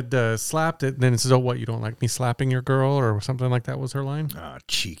had slapped it. And then it says, "Oh, what, you don't like me slapping your girl?" or something like that was her line. Ah,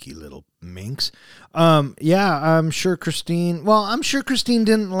 cheeky little minx. Yeah, I'm sure Christine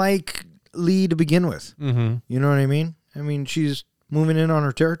didn't like Lee to begin with. Mm-hmm. You know what I mean? I mean, she's moving in on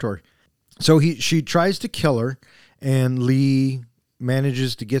her territory. So she tries to kill her, and Lee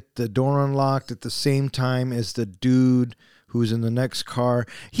manages to get the door unlocked at the same time as the dude who's in the next car.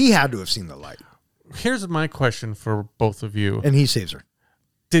 He had to have seen the light. Here's my question for both of you. And he saves her.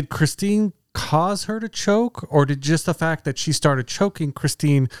 Did Christine cause her to choke, or did just the fact that she started choking,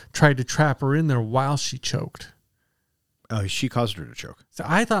 Christine tried to trap her in there while she choked? She caused her to choke. So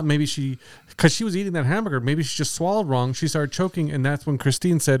I thought maybe because she was eating that hamburger, maybe she just swallowed wrong. She started choking, and that's when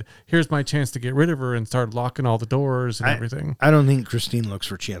Christine said, "Here's my chance to get rid of her," and started locking all the doors and everything. I don't think Christine looks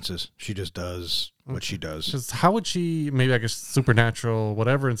for chances. She just does what she does. Because how would she, maybe I guess supernatural,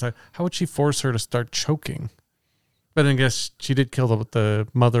 whatever, inside, how would she force her to start choking? But I guess she did kill the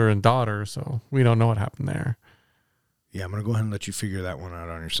mother and daughter, so we don't know what happened there. Yeah, I'm going to go ahead and let you figure that one out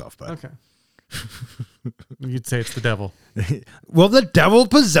on yourself, bud. Okay. You'd say it's the devil. Well, the devil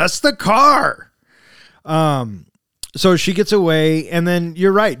possessed the car. So she gets away, and then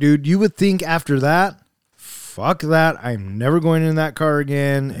you're right, dude. You would think after that, fuck that. I'm never going in that car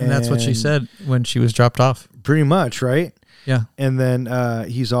again. And that's what she said when she was dropped off. Pretty much, right? Yeah. And then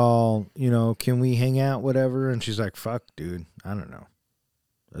he's all, can we hang out, whatever? And she's like, fuck, dude. I don't know.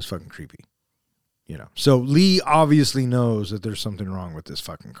 That's fucking creepy. So Lee obviously knows that there's something wrong with this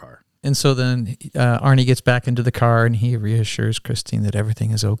fucking car. And so then Arnie gets back into the car, and he reassures Christine that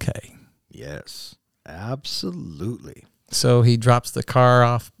everything is okay. Yes, absolutely. So he drops the car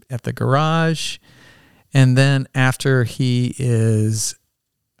off at the garage, and then after he is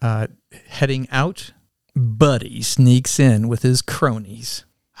heading out, Buddy sneaks in with his cronies.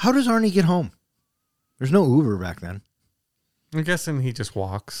 How does Arnie get home? There's no Uber back then. I'm guessing he just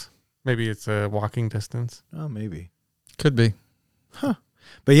walks. Maybe it's a walking distance. Oh, maybe. Could be. Huh.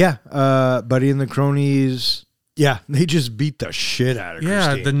 But yeah, Buddy and the cronies, they just beat the shit out of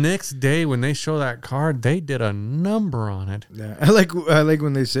Yeah, Christine. the next day when they show that card, they did a number on it. Yeah, I like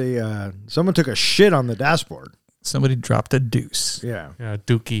when they say someone took a shit on the dashboard. Somebody dropped a deuce. Yeah. Yeah,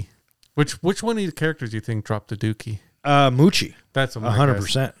 Dookie. Which one of these characters do you think dropped the Dookie? Moochie. That's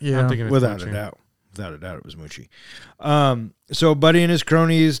 100%. Yeah. I'm thinking it's Without Moochie. a doubt. Without a doubt, it was Moochie. So Buddy and his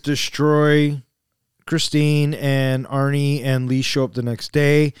cronies destroy Christine, and Arnie and Lee show up the next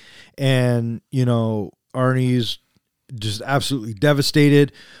day, and Arnie's just absolutely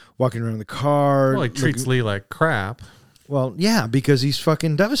devastated, walking around the car. Well, he treats Lee like crap. Well, yeah, because he's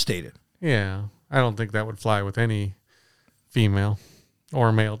fucking devastated. Yeah, I don't think that would fly with any female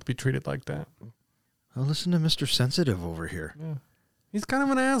or male to be treated like that. Well, listen to Mr. Sensitive over here. Yeah. He's kind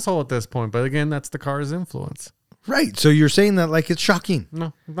of an asshole at this point, but again, that's the car's influence. Right, so you're saying that like it's shocking.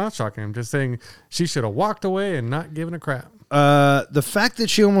 No, not shocking. I'm just saying she should have walked away and not given a crap. The fact that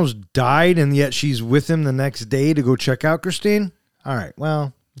she almost died and yet she's with him the next day to go check out Christine. All right,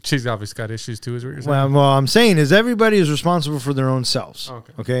 well, She's obviously got issues too, is what you're saying. well, I'm saying is everybody is responsible for their own selves.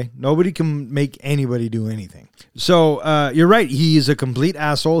 Okay. Nobody can make anybody do anything. So you're right. He is a complete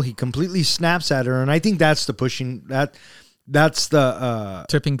asshole. He completely snaps at her, and I think that's the pushing that. That's the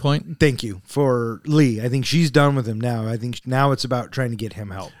Tipping point. Thank you for Lee. I think she's done with him now. I think now it's about trying to get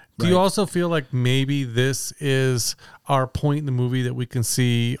him help. Do you also feel like maybe this is our point in the movie that we can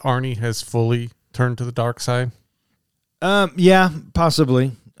see Arnie has fully turned to the dark side? Yeah,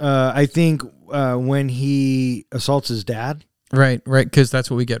 possibly. I think when he assaults his dad. Right, because that's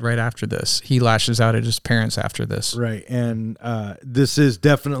what we get right after this. He lashes out at his parents after this. Right, and this is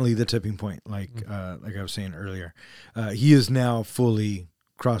definitely the tipping point, like I was saying earlier. He is now fully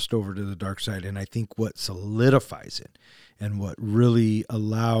crossed over to the dark side, and I think what solidifies it and what really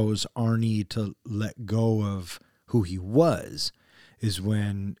allows Arnie to let go of who he was is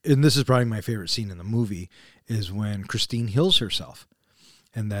when, and this is probably my favorite scene in the movie, is when Christine heals herself.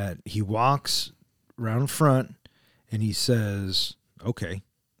 and that he walks around front and he says, okay,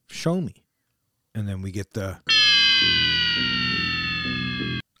 show me. And then we get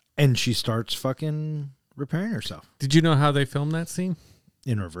and she starts fucking repairing herself Did you know how they filmed that scene?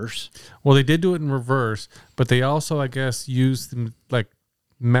 in reverse. Well, they did do it in reverse, but they also, I guess, used like,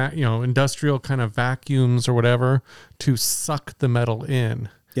 industrial kind of vacuums or whatever to suck the metal in.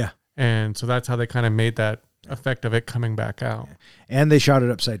 Yeah. And so that's how they kind of made that effect of it coming back out. And they shot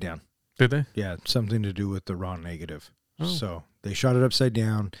it upside down. Did they? Yeah, something to do with the raw negative. Oh. So they shot it upside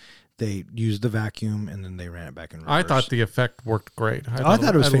down. They used the vacuum, and then they ran it back in reverse. I thought the effect worked great. I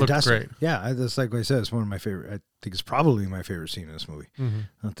thought it was looked fantastic. great. Yeah, that's like I said. It's one of my favorite. I think it's probably my favorite scene in this movie. Mm-hmm.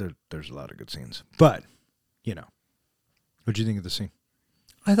 Not that there's a lot of good scenes, but what'd you think of the scene?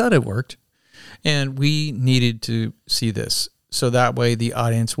 I thought it worked. And we needed to see this. So that way the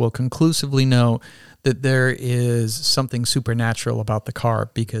audience will conclusively know that there is something supernatural about the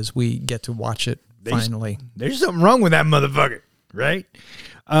car because we get to watch it finally. There's something wrong with that motherfucker, right?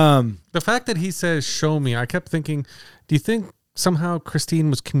 The fact that he says, show me, I kept thinking, do you think somehow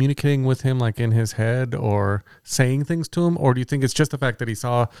Christine was communicating with him like in his head or saying things to him? Or do you think it's just the fact that he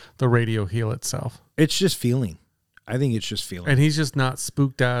saw the radio heal itself? It's just feeling. I think it's just feeling. And he's just not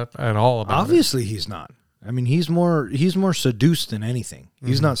spooked out at all about Obviously, he's not. I mean, he's more seduced than anything.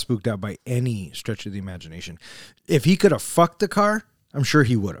 He's not spooked out by any stretch of the imagination. If he could have fucked the car, I'm sure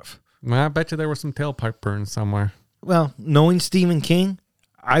he would have. Well, I bet you there was some tailpipe burns somewhere. Well, knowing Stephen King,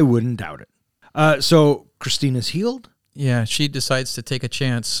 I wouldn't doubt it. So Christina's healed. Yeah, she decides to take a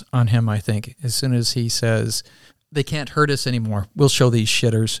chance on him, I think, as soon as he says, they can't hurt us anymore. We'll show these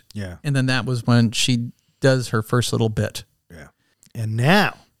shitters. Yeah. And then that was when she does her first little bit. Yeah. And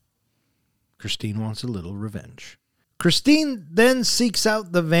now, Christine wants a little revenge. Christine then seeks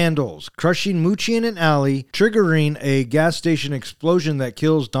out the vandals, crushing Moochie in an alley, triggering a gas station explosion that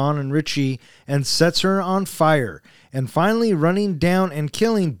kills Dawn and Richie and sets her on fire, and finally running down and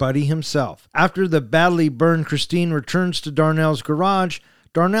killing Buddy himself. After the badly burned Christine returns to Darnell's garage,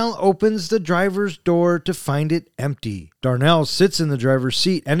 Darnell opens the driver's door to find it empty. Darnell sits in the driver's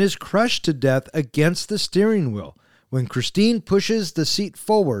seat and is crushed to death against the steering wheel when Christine pushes the seat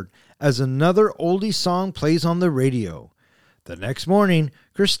forward as another oldie song plays on the radio. The next morning,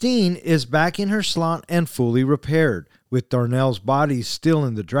 Christine is back in her slot and fully repaired, with Darnell's body still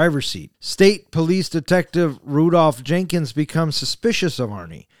in the driver's seat. State Police Detective Rudolph Jenkins becomes suspicious of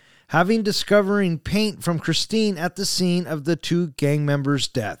Arnie, having discovering paint from Christine at the scene of the two gang members'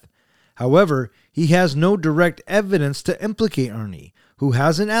 death. However, he has no direct evidence to implicate Arnie, who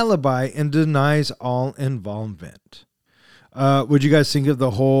has an alibi and denies all involvement. What'd you guys think of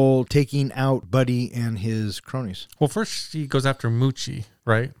the whole taking out Buddy and his cronies? Well, first he goes after Moochie,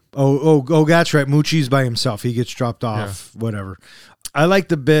 right? Oh, that's right. Moochie's by himself. He gets dropped off, whatever. I like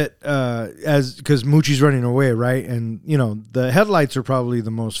the bit because Moochie's running away, right? And, the headlights are probably the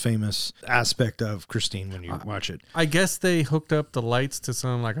most famous aspect of Christine when you watch it. I guess they hooked up the lights to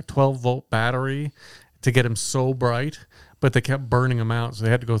some like a 12-volt battery to get him so bright, but they kept burning them out, so they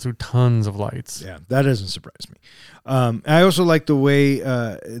had to go through tons of lights. Yeah, that doesn't surprise me. I also like the way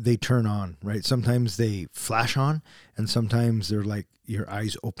they turn on, right? Sometimes they flash on, and sometimes they're like your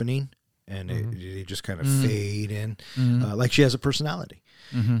eyes opening, and they just kind of fade in, like she has a personality.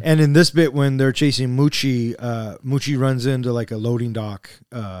 And in this bit, when they're chasing Moochie, Moochie runs into like a loading dock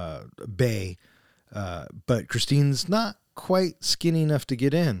bay, but Christine's not quite skinny enough to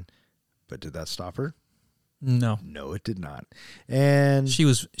get in. But did that stop her? No, it did not. And she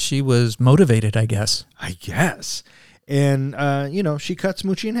was motivated, I guess. And she cuts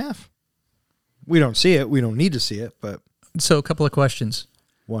Moochie in half. We don't see it. We don't need to see it. But so, a couple of questions.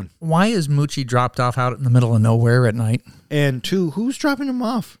 One, why is Moochie dropped off out in the middle of nowhere at night? And two, who's dropping him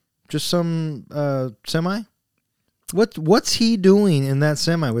off? Just some semi? What's he doing in that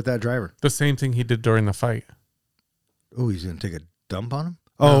semi with that driver? The same thing he did during the fight. Oh, he's gonna take a dump on him?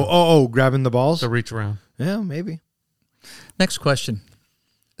 Oh, grabbing the balls? To reach around. Yeah, maybe. Next question.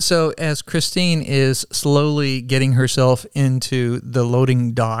 So as Christine is slowly getting herself into the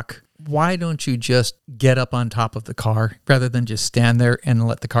loading dock, why don't you just get up on top of the car rather than just stand there and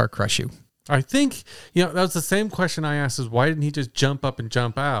let the car crush you? I think, that was the same question I asked, is why didn't he just jump up and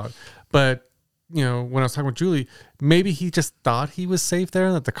jump out? But, when I was talking with Julie, maybe he just thought he was safe there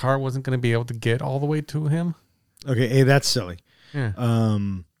and that the car wasn't going to be able to get all the way to him. Okay, A, that's silly. Yeah.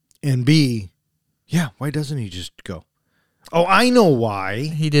 And B, why doesn't he just go? Oh, I know why.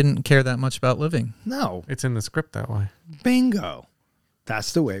 He didn't care that much about living. No. It's in the script that way. Bingo.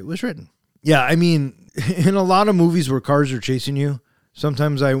 That's the way it was written. Yeah, I mean, in a lot of movies where cars are chasing you,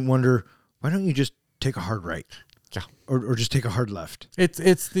 sometimes I wonder, why don't you just take a hard right? Yeah. Or just take a hard left.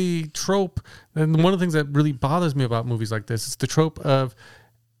 It's the trope, and one of the things that really bothers me about movies like this is the trope of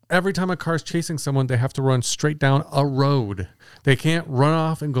every time a car's chasing someone, they have to run straight down a road. They can't run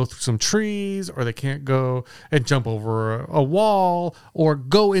off and go through some trees, or they can't go and jump over a wall or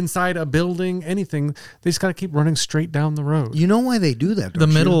go inside a building, anything. They just got to keep running straight down the road. You know why they do that, don't The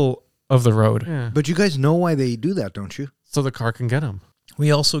you? middle of the road. Yeah. But you guys know why they do that, don't you? So the car can get them.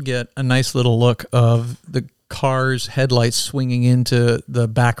 We also get a nice little look of the car's headlights swinging into the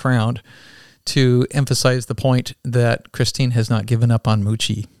background to emphasize the point that Christine has not given up on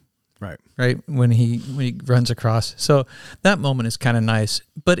Moochie. Right, when he runs across. So that moment is kind of nice.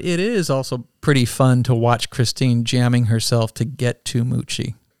 But it is also pretty fun to watch Christine jamming herself to get to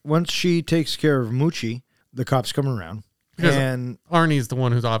Moochie. Once she takes care of Moochie, the cops come around. Because and Arnie's the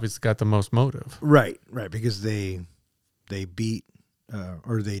one who's obviously got the most motive. right, because they beat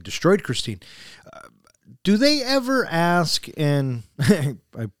or they destroyed Christine. Do they ever ask, and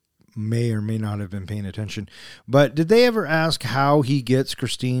I may or may not have been paying attention, but did they ever ask how he gets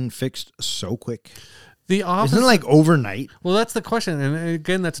Christine fixed so quick? The officer, Isn't it like overnight? well, that's the question. And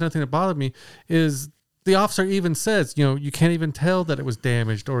again, that's nothing that bothered me, is the officer even says, you can't even tell that it was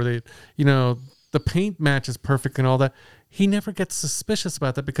damaged, or the paint match is perfect and all that. He never gets suspicious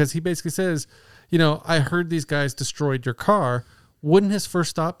about that because he basically says, I heard these guys destroyed your car. Wouldn't his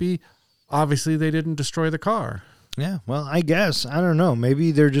first thought be, obviously they didn't destroy the car? Yeah, well, I guess. I don't know.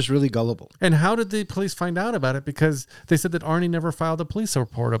 Maybe they're just really gullible. And how did the police find out about it? Because they said that Arnie never filed a police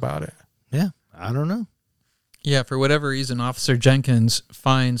report about it. Yeah, I don't know. Yeah, for whatever reason, Officer Jenkins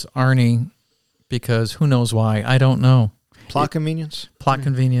finds Arnie because who knows why. I don't know. Plot convenience. Plot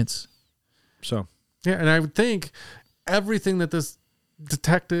convenience. So, Yeah, and I would think everything that this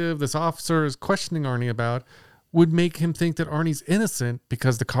detective, this officer is questioning Arnie about would make him think that Arnie's innocent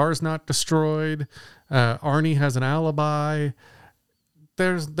because the car's not destroyed. Arnie has an alibi.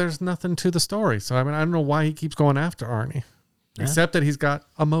 There's nothing to the story. So, I don't know why he keeps going after Arnie, except that he's got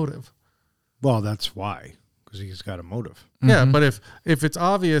a motive. well, that's why, because he's got a motive. Yeah, but if it's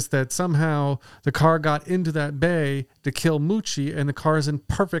obvious that somehow the car got into that bay to kill Moochie and the car is in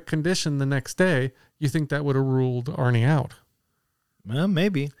perfect condition the next day, you think that would have ruled Arnie out. Well,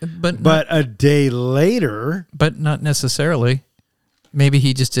 maybe. But a day later, but not necessarily. Maybe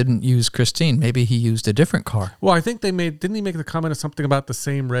he just didn't use Christine. Maybe he used a different car. Well, I think didn't he make the comment of something about the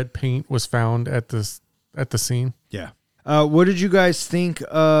same red paint was found at the scene? yeah. What did you guys think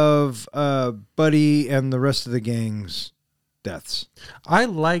of Buddy and the rest of the gang's deaths? I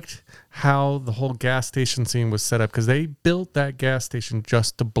liked how the whole gas station scene was set up because they built that gas station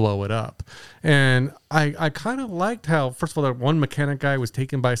just to blow it up. And I kind of liked how, first of all, that one mechanic guy was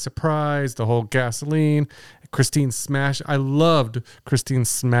taken by surprise, the whole gasoline, Christine smashed. I loved Christine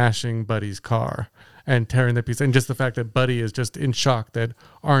smashing Buddy's car and tearing the piece. And just the fact that Buddy is just in shock that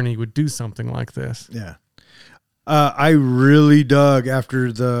Arnie would do something like this. Yeah. I really dug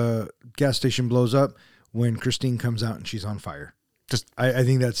after the gas station blows up when Christine comes out and she's on fire. I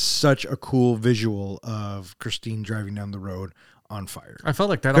think that's such a cool visual of Christine driving down the road on fire. I felt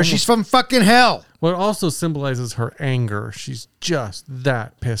like that. Because she's from fucking hell. Well, it also symbolizes her anger. She's just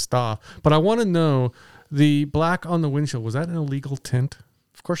that pissed off. But I want to know, the black on the windshield, was that an illegal tint?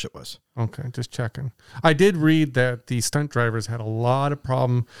 Of course it was. Okay, just checking. I did read that the stunt drivers had a lot of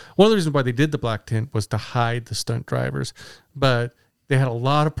problem. One of the reasons why they did the black tint was to hide the stunt drivers. But they had a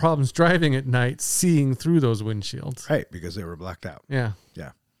lot of problems driving at night, seeing through those windshields. Right, because they were blacked out. Yeah.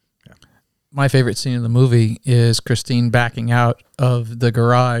 Yeah. My favorite scene in the movie is Christine backing out of the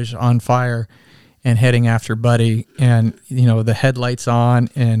garage on fire and heading after Buddy, and the headlights on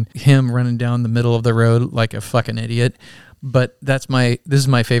and him running down the middle of the road like a fucking idiot. But this is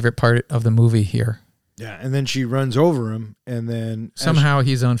my favorite part of the movie here. Yeah, and then she runs over him, and then Somehow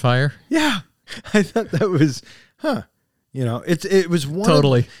he's on fire. yeah, I thought that was, it was one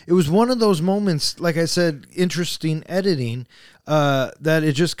Totally. It was one of those moments, like I said, interesting editing, that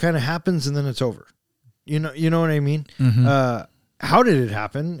it just kind of happens and then it's over. You know what I mean? Mm-hmm. How did it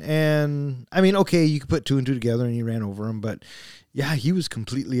happen? And I mean, okay, you could put two and two together and he ran over him, but yeah, he was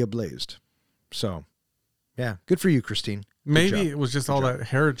completely ablazed. So, yeah, good for you, Christine. Good Maybe job. it was just all that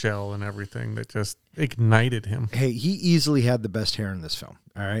hair gel and everything that just ignited him. Hey, he easily had the best hair in this film.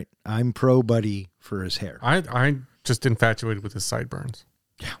 All right, I'm pro Buddy for his hair. I just infatuated with his sideburns.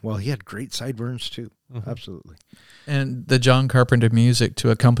 Yeah, well, he had great sideburns too. Mm-hmm. Absolutely. And the John Carpenter music to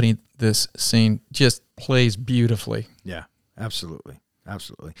accompany this scene just plays beautifully. Yeah, absolutely.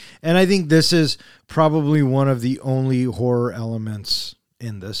 Absolutely. And I think this is probably one of the only horror elements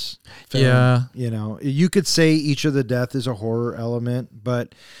in this film. Yeah. You could say each of the death is a horror element,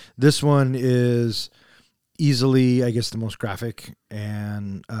 but this one is easily, I guess, the most graphic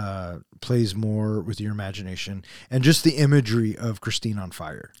and plays more with your imagination. And just the imagery of Christine on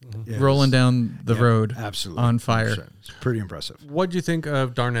fire. Rolling down the road absolutely on fire. 100%. It's pretty impressive. What'd you think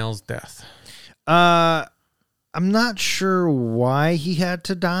of Darnell's death? I'm not sure why he had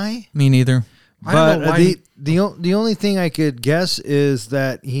to die. Me neither. I don't know But why the only thing I could guess is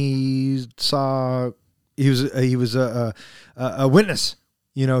that he was a witness.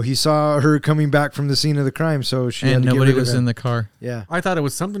 You know, he saw her coming back from the scene of the crime, so she had And to get nobody rid of was him. in the car. Yeah. I thought it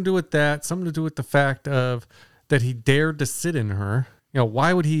was something to do with that, something to do with the fact of that he dared to sit in her. You know,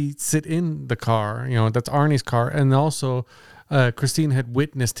 why would he sit in the car? You know, that's Arnie's car. And also, Christine had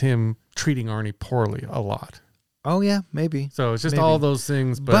witnessed him treating Arnie poorly a lot. Oh yeah, maybe. So it's just Maybe. all those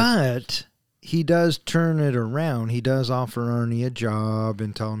things. But he does turn it around. He does offer Arnie a job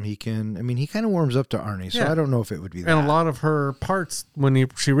and tell him he can. I mean, he kind of warms up to Arnie, so Yeah. I don't know if it would be that. And a lot of her parts, when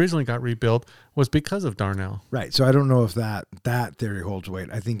she originally got rebuilt, was because of Darnell. Right. So I don't know if that theory holds weight.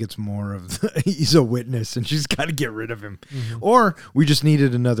 I think it's more of he's a witness and she's got to get rid of him. Mm-hmm. Or we just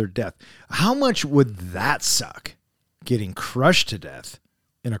needed another death. How much would that getting crushed to death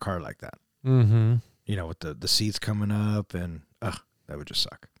in a car like that? Mm-hmm. You know, with the seats coming up and that would just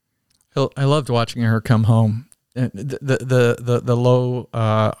suck. I loved watching her come home. The low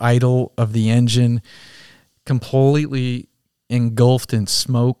idle of the engine, completely engulfed in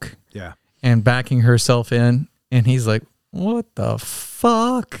smoke. Yeah. And backing herself in, and he's like, "What the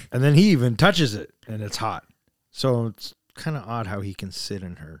fuck?" And then he even touches it and it's hot. So it's kind of odd how he can sit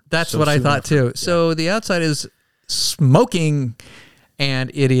in her. That's so what I soon thought after. too. Yeah. So the outside is smoking,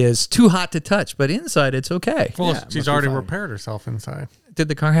 and it is too hot to touch, but inside it's okay. Well, Yeah, it must she's be already fine. repaired herself inside. Did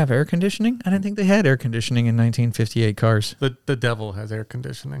the car have air conditioning? I didn't think they had air conditioning in 1958 cars. The devil has air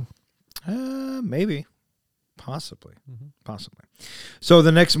conditioning. Maybe. Possibly. So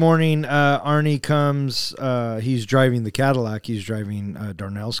the next morning, Arnie comes. He's driving the Cadillac. He's driving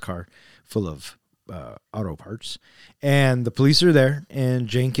Darnell's car full of auto parts. And the police are there. And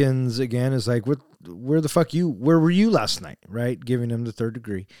Jenkins, again, is like, where were you last night? Right? Giving him the third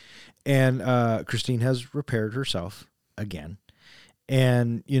degree. And Christine has repaired herself again.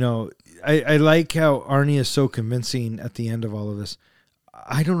 And, you know, I like how Arnie is so convincing at the end of all of this.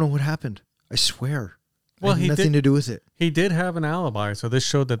 I don't know what happened. I swear. Well, I had he nothing did- to do with it. He did have an alibi, so this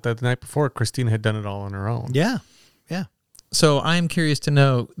showed that the night before, Christine had done it all on her own. Yeah. Yeah. So I'm curious to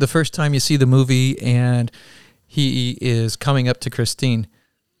know, the first time you see the movie and he is coming up to Christine,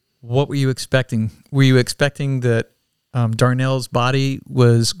 what were you expecting? Were you expecting that Darnell's body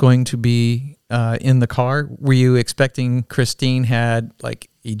was going to be in the car? Were you expecting Christine had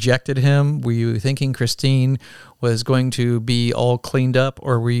ejected him? Were you thinking Christine was going to be all cleaned up?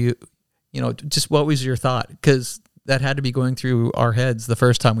 Or were you, just what was your thought? Because that had to be going through our heads the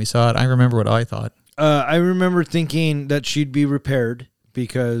first time we saw it. I remember what I thought. I remember thinking that she'd be repaired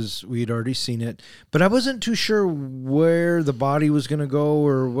because we'd already seen it, but I wasn't too sure where the body was going to go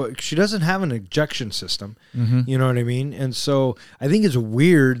or what. She doesn't have an ejection system. You know what I mean? And so I think it's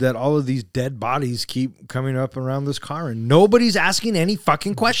weird that all of these dead bodies keep coming up around this car and nobody's asking any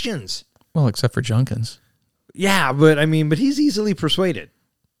fucking questions. Well, except for Junkins. Yeah, but he's easily persuaded.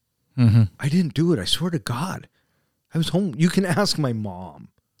 I didn't do it. I swear to God. I was home. You can ask my mom.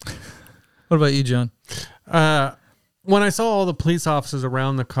 What about you, John? When I saw all the police officers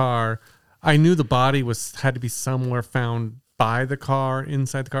around the car, I knew the body had to be somewhere found by the car,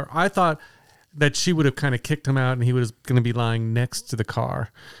 inside the car. I thought that she would have kind of kicked him out and he was going to be lying next to the car.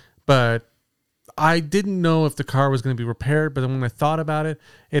 But I didn't know if the car was going to be repaired. But then when I thought about it,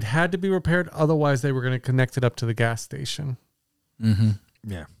 it had to be repaired. Otherwise, they were going to connect it up to the gas station.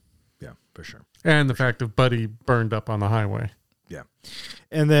 Yeah. Yeah, for sure. And the fact of Buddy burned up on the highway. Yeah.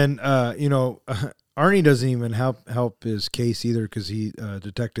 And then, Arnie doesn't even help his case either because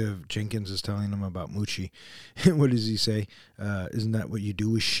Detective Jenkins is telling him about Moochie. And what does he say? Isn't that what you do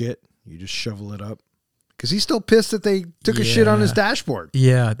with shit? You just shovel it up. Because he's still pissed that they took a shit on his dashboard.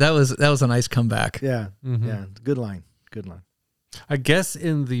 Yeah, that was a nice comeback. Yeah. Yeah. Good line. Good line. I guess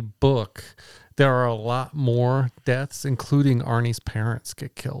in the book, there are a lot more deaths, including Arnie's parents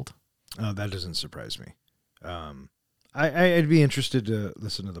get killed. Oh, that doesn't surprise me. I'd be interested to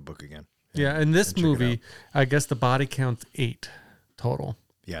listen to the book again. Yeah, in this and check it movie, I guess the body count's 8 total.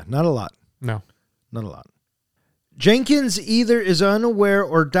 Yeah, not a lot. No. Not a lot. Jenkins either is unaware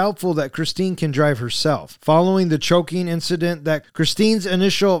or doubtful that Christine can drive herself. Following the choking incident that Christine's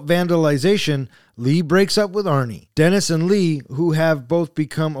initial vandalization, Lee breaks up with Arnie. Dennis and Lee, who have both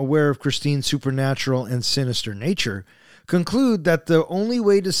become aware of Christine's supernatural and sinister nature, conclude that the only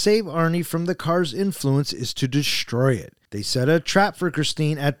way to save Arnie from the car's influence is to destroy it. They set a trap for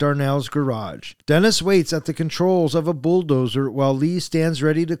Christine at Darnell's garage. Dennis waits at the controls of a bulldozer while Lee stands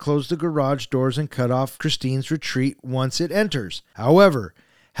ready to close the garage doors and cut off Christine's retreat once it enters. However,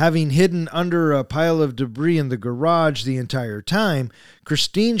 having hidden under a pile of debris in the garage the entire time,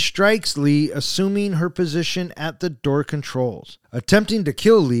 Christine strikes Lee, assuming her position at the door controls. Attempting to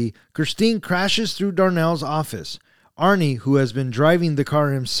kill Lee, Christine crashes through Darnell's office. Arnie, who has been driving the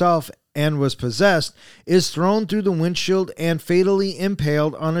car himself and was possessed, is thrown through the windshield and fatally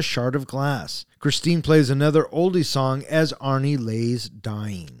impaled on a shard of glass. Christine plays another oldie song as Arnie lays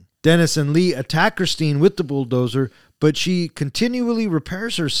dying. Dennis and Lee attack Christine with the bulldozer, but she continually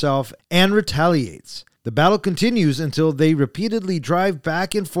repairs herself and retaliates. The battle continues until they repeatedly drive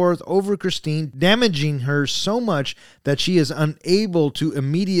back and forth over Christine, damaging her so much that she is unable to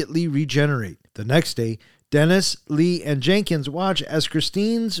immediately regenerate. The next day, Dennis, Lee, and Jenkins watch as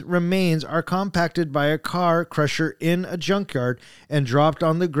Christine's remains are compacted by a car crusher in a junkyard and dropped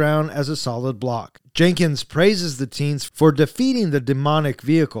on the ground as a solid block. Jenkins praises the teens for defeating the demonic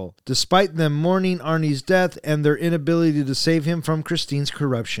vehicle, despite them mourning Arnie's death and their inability to save him from Christine's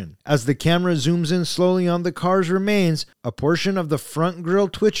corruption. As the camera zooms in slowly on the car's remains, a portion of the front grille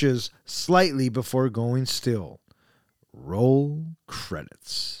twitches slightly before going still. Roll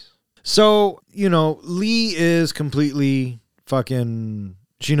credits. So, Lee is completely fucking,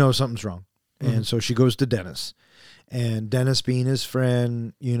 she knows something's wrong. And so she goes to Dennis. And Dennis, being his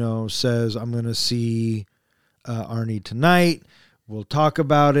friend, says, I'm going to see Arnie tonight. We'll talk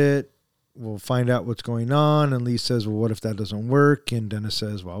about it. We'll find out what's going on. And Lee says, well, what if that doesn't work? And Dennis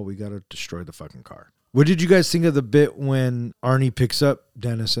says, well, we got to destroy the fucking car. What did you guys think of the bit when Arnie picks up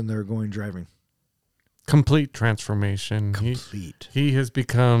Dennis and they're going driving? Complete transformation. He has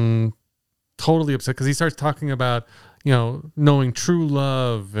become totally upset because he starts talking about, knowing true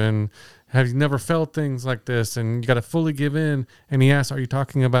love and have you never felt things like this and you got to fully give in. And he asks, are you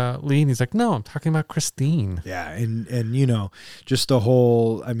talking about Lee? And he's like, no, I'm talking about Christine. Yeah. And just the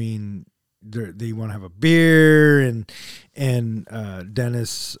whole, they want to have a beer and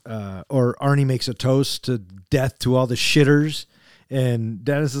Dennis or Arnie makes a toast to death to all the shitters. And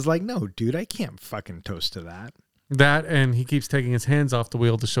Dennis is like, no, dude, I can't fucking toast to that. That, and he keeps taking his hands off the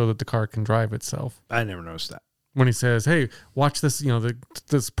wheel to show that the car can drive itself. I never noticed that. When he says, hey, watch this,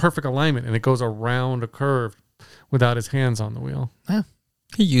 this perfect alignment, and it goes around a curve without his hands on the wheel. Yeah.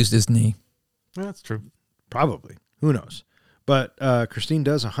 He used his knee. Yeah, that's true. Probably. Who knows? But Christine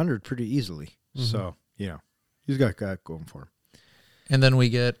does 100 pretty easily. Mm-hmm. So, he's got that going for him. And then we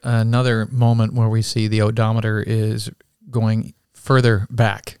get another moment where we see the odometer is going further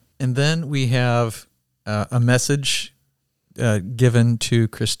back. And then we have a message given to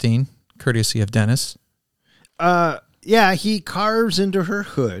Christine, courtesy of Dennis. He carves into her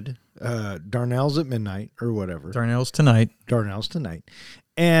hood, Darnell's at midnight or whatever. Darnell's tonight.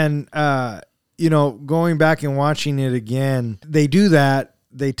 And, going back and watching it again, they do that,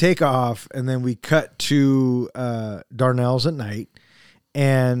 they take off, and then we cut to Darnell's at night,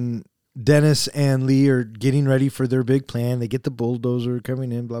 and Dennis and Lee are getting ready for their big plan. They get the bulldozer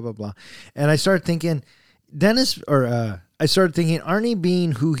coming in, blah, blah, blah. And I started thinking, Arnie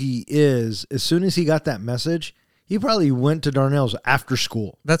being who he is, as soon as he got that message, he probably went to Darnell's after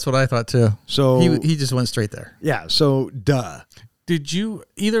school. That's what I thought too. So he just went straight there. Yeah, so duh. Did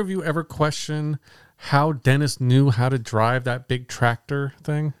either of you ever question how Dennis knew how to drive that big tractor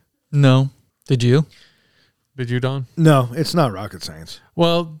thing? No. Did you? Did you, Don? No, it's not rocket science.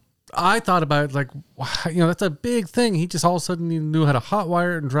 Well, I thought about it like, that's a big thing. He just all of a sudden knew how to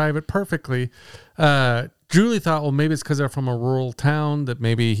hotwire it and drive it perfectly. Julie thought, well, maybe it's because they're from a rural town that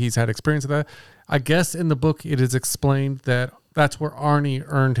maybe he's had experience with that. I guess in the book it is explained that that's where Arnie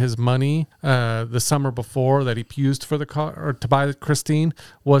earned his money the summer before that he used for the car or to buy Christine,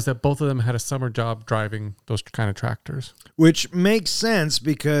 was that both of them had a summer job driving those kind of tractors. Which makes sense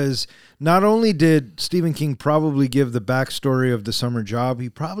because not only did Stephen King probably give the backstory of the summer job, he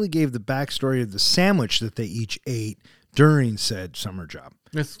probably gave the backstory of the sandwich that they each ate during said summer job.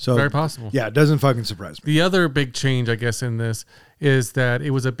 It's very possible. Yeah, it doesn't fucking surprise me. The other big change, I guess, in this is that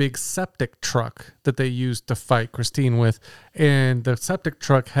it was a big septic truck that they used to fight Christine with. And the septic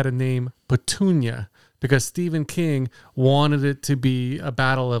truck had a name Petunia because Stephen King wanted it to be a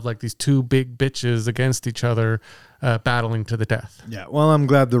battle of like these two big bitches against each other, battling to the death. Yeah, well, I'm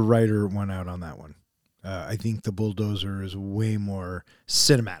glad the writer went out on that one. I think the bulldozer is way more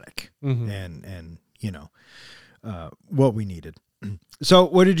cinematic and what we needed. So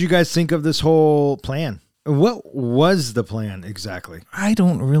what did you guys think of this whole plan? What was the plan exactly? I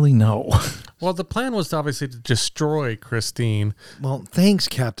don't really know. Well, the plan was obviously to destroy Christine. Well, thanks,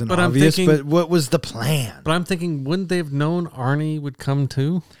 Captain But I'm Obvious, thinking- but what was the plan? But I'm thinking, wouldn't they have known Arnie would come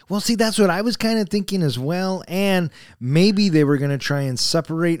too? Well, see, that's what I was kind of thinking as well. And maybe they were going to try and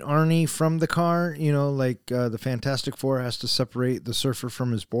separate Arnie from the car, like the Fantastic Four has to separate the surfer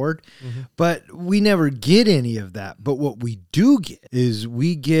from his board. Mm-hmm. But we never get any of that. But what we do get is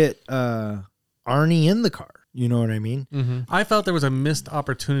we get Arnie in the car. You know what I mean? Mm-hmm. I felt there was a missed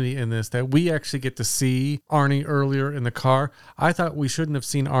opportunity in this, that we actually get to see Arnie earlier in the car. I thought we shouldn't have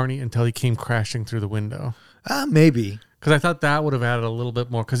seen Arnie until he came crashing through the window. Maybe. Because I thought that would have added a little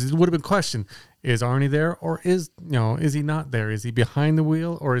bit more. Because it would have been questioned, is Arnie there, or is he not there? Is he behind the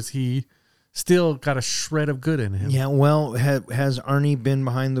wheel, or is he still got a shred of good in him? Yeah, well, has Arnie been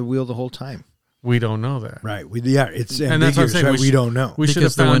behind the wheel the whole time? We don't know that. Right. It's And that's what I'm ambiguous, saying. right? We don't know. We should have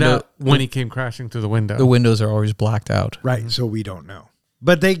Because the found window- out when he came crashing through the window. The windows are always blacked out. Right, so we don't know.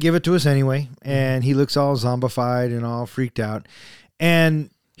 But they give it to us anyway, and he looks all zombified and all freaked out.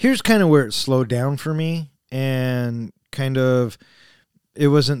 And here's kind of where it slowed down for me, and kind of it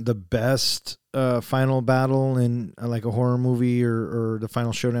wasn't the best final battle in like a horror movie or the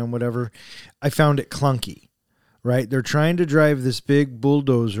final showdown, whatever. I found it clunky, right? They're trying to drive this big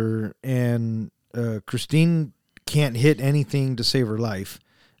bulldozer, and Christine can't hit anything to save her life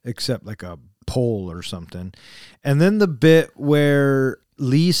except like a pole or something. And then the bit where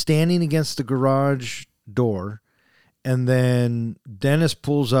Lee's standing against the garage door and then Dennis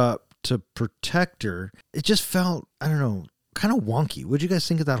pulls up to protect her, it just felt, I don't know, kind of wonky. What do you guys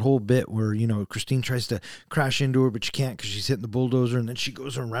think of that whole bit where, Christine tries to crash into her, but she can't because she's hitting the bulldozer, and then she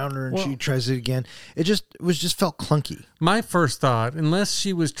goes around her and she tries it again. It just felt clunky. My first thought, unless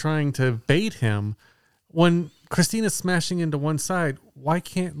she was trying to bait him, when Christine is smashing into one side, why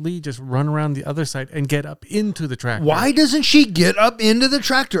can't Lee just run around the other side and get up into the tractor? Why doesn't she get up into the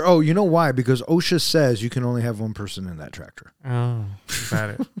tractor? Oh, you know why? Because OSHA says you can only have one person in that tractor. Oh, got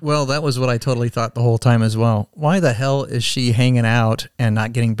it. Well, that was what I totally thought the whole time as well. Why the hell is she hanging out and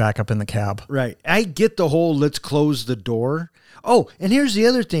not getting back up in the cab? Right. I get the whole let's close the door. Oh, and here's the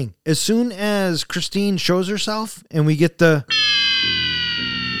other thing. As soon as Christine shows herself and we get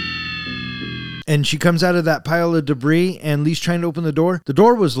and she comes out of that pile of debris and Lee's trying to open the door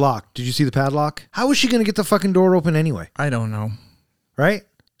was locked. Did you see the padlock? How was she going to get the fucking door open anyway? I don't know. Right?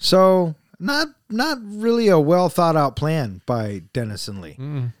 So not really a well thought out plan by Dennis and Lee.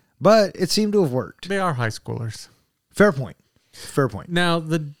 But it seemed to have worked. They are high schoolers. Fair point. Now,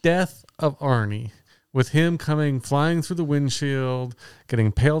 the death of Arnie, with him flying through the windshield, getting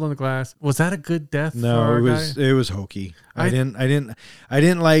impaled on the glass, was that a good death? No, for our it was hokey. I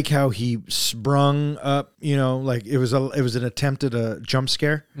didn't like how he sprung up, like it was an attempt at a jump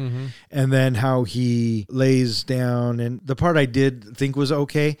scare. Mm-hmm. And then how he lays down, and the part I did think was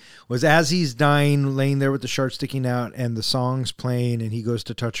okay was as he's dying, laying there with the shark sticking out and the song's playing and he goes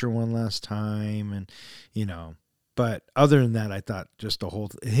to touch her one last time, and but other than that, I thought just the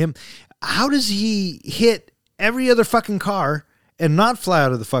whole how does he hit every other fucking car and not fly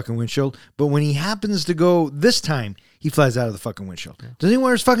out of the fucking windshield? But when he happens to go this time, he flies out of the fucking windshield. Yeah. Does he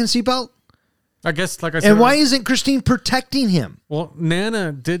wear his fucking seatbelt? I guess, like I said. And why isn't Christine protecting him? Well,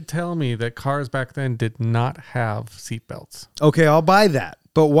 Nana did tell me that cars back then did not have seatbelts. Okay, I'll buy that.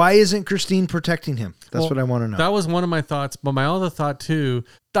 But why isn't Christine protecting him? That's what I want to know. That was one of my thoughts. But my other thought, too,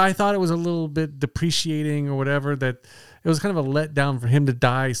 I thought it was a little bit depreciating or whatever, that it was kind of a letdown for him to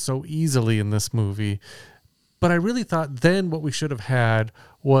die so easily in this movie. But I really thought then what we should have had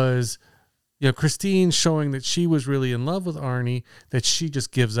was, Christine showing that she was really in love with Arnie, that she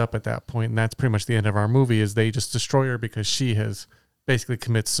just gives up at that point. And that's pretty much the end of our movie, is they just destroy her because she has basically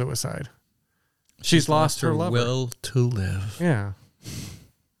commits suicide. She's lost her lover. Will to live. Yeah.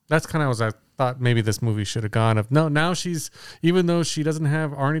 That's kind of as I thought maybe this movie should have gone. Now she's, even though she doesn't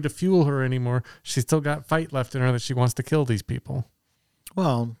have Arnie to fuel her anymore, she's still got fight left in her that she wants to kill these people.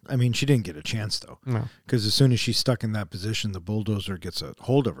 Well, I mean, she didn't get a chance, though. No. Because as soon as she's stuck in that position, the bulldozer gets a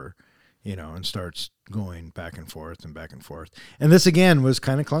hold of her, and starts going back and forth and back and forth. And this, again, was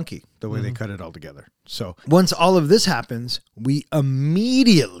kind of clunky, the way they cut it all together. So once all of this happens, we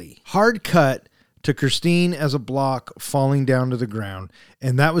immediately hard cut to Christine as a block falling down to the ground.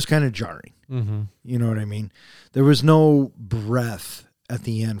 And that was kind of jarring. Mm-hmm. You know what I mean? There was no breath at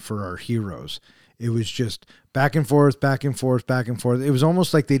the end for our heroes. It was just back and forth, back and forth, back and forth. It was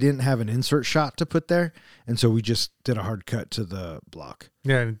almost like they didn't have an insert shot to put there. And so we just did a hard cut to the block.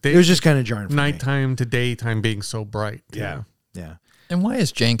 Yeah. It was just kind of jarring for nighttime to daytime being so bright. Yeah. Yeah. And why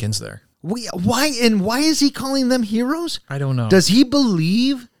is Jenkins there? Why is he calling them heroes? I don't know. Does he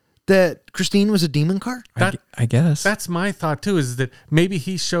believe that Christine was a demon car? I guess. That's my thought too, is that maybe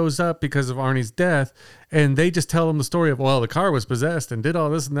he shows up because of Arnie's death and they just tell him the story of, well, the car was possessed and did all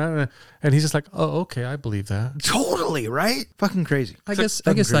this and that. And he's just like, oh, okay, I believe that. Totally, right? Fucking crazy. I guess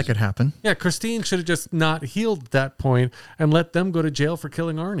that could happen. Yeah, Christine should have just not healed at that point and let them go to jail for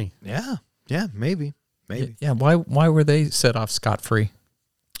killing Arnie. Yeah, maybe. Yeah, why were they set off scot-free?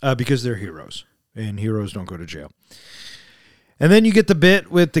 Because they're heroes, and heroes don't go to jail. And then you get the bit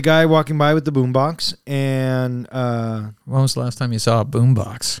with the guy walking by with the boombox, and when was the last time you saw a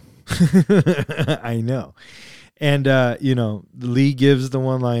boombox? I know. And Lee gives the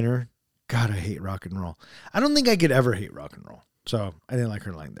one-liner, God, I hate rock and roll. I don't think I could ever hate rock and roll, so I didn't like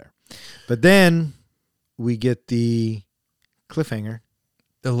her line there. But then we get the cliffhanger.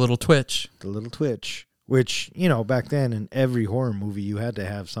 The little twitch. Which, back then in every horror movie, you had to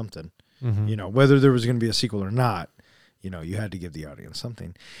have something. Mm-hmm. Whether there was going to be a sequel or not, you had to give the audience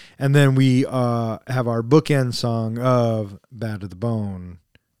something. And then we have our bookend song of Bad to the Bone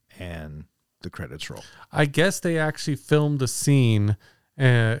and the credits roll. I guess they actually filmed a scene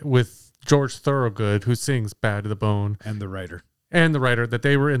with George Thorogood, who sings Bad to the Bone. And the writer, that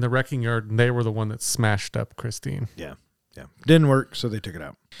they were in the wrecking yard and they were the one that smashed up Christine. Yeah. Didn't work, so they took it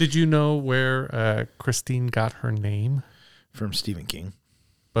out. Did you know where Christine got her name? From Stephen King.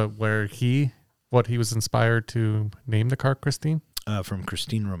 But what he was inspired to name the car Christine? From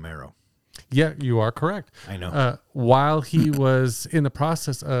Christine Romero. Yeah, you are correct. I know. While he was in the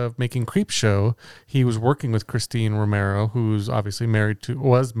process of making Creepshow, he was working with Christine Romero, who's obviously married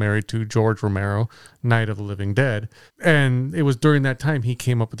to George Romero, Night of the Living Dead. And it was during that time he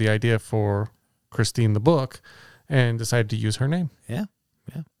came up with the idea for Christine the book and decided to use her name. Yeah.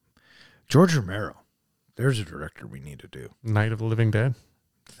 George Romero. There's a director we need to do. Night of the Living Dead.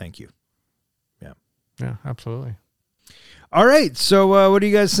 Thank you. Yeah, absolutely. All right. So what do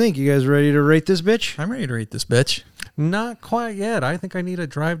you guys think? You guys ready to rate this bitch? I'm ready to rate this bitch. Not quite yet. I think I need to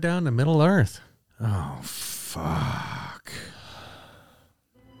drive down to Middle Earth. Oh, fuck.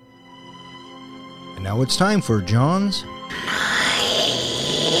 And now it's time for John's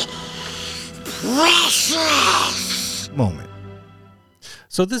Precious Moment.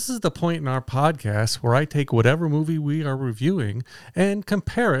 So this is the point in our podcast where I take whatever movie we are reviewing and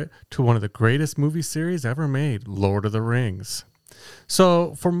compare it to one of the greatest movie series ever made, Lord of the Rings.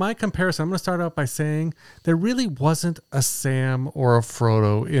 So for my comparison, I'm going to start out by saying there really wasn't a Sam or a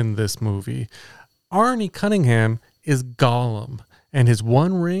Frodo in this movie. Arnie Cunningham is Gollum, and his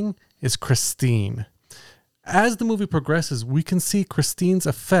one ring is Christine. As the movie progresses, we can see Christine's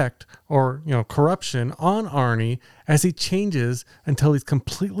effect or, corruption on Arnie as he changes until he's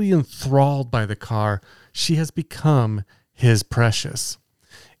completely enthralled by the car. She has become his precious.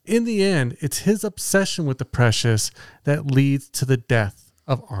 In the end, it's his obsession with the precious that leads to the death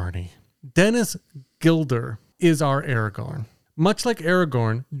of Arnie. Dennis Gilder is our Aragorn. Much like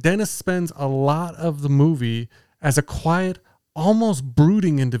Aragorn, Dennis spends a lot of the movie as a quiet, almost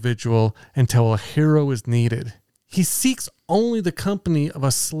brooding individual until a hero is needed. He seeks only the company of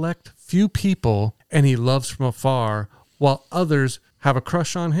a select few people, and he loves from afar, while others have a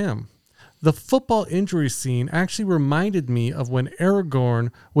crush on him. The football injury scene actually reminded me of when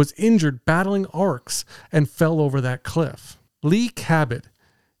Aragorn was injured battling orcs and fell over that cliff. Lee Cabot,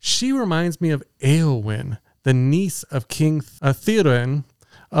 she reminds me of Eowyn, the niece of King Theoden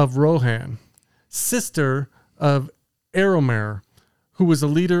of Rohan, sister of Eomer, who was a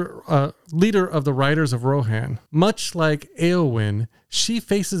leader of the Riders of Rohan. Much like Eowyn, she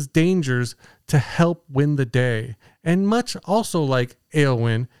faces dangers to help win the day. And much also like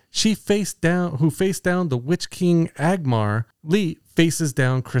Eowyn, who faced down the Witch King Agmar, Lee faces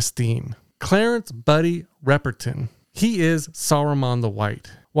down Christine. Clarence Buddy Repperton, he is Saruman the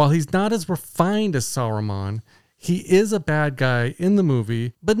White. While he's not as refined as Saruman, he is a bad guy in the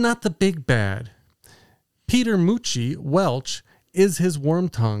movie, but not the big bad. Peter Mucci, Welch, is his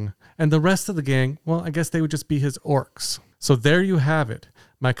Wormtongue, and the rest of the gang, well, I guess they would just be his orcs. So there you have it,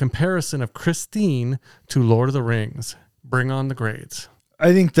 my comparison of Christine to Lord of the Rings. Bring on the grades.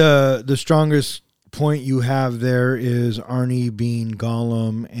 I think the strongest point you have there is Arnie being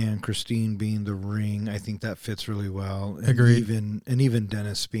Gollum and Christine being the ring. I think that fits really well. And Agreed. Even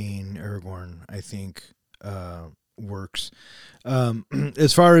Dennis being Aragorn, I think works.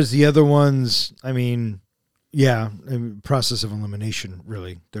 As far as the other ones, process of elimination,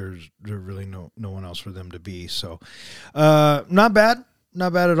 really. There's really no one else for them to be. So not bad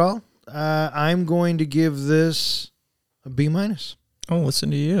at all. I'm going to give this a B-. Oh,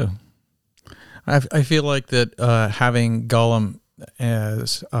 listen to you. I feel like that having Gollum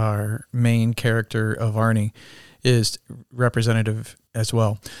as our main character of Arnie is representative as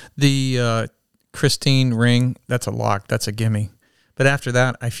well. The Christine ring, that's a lock. That's a gimme. But after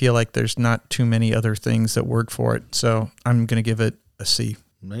that, I feel like there's not too many other things that work for it. So I'm going to give it a C.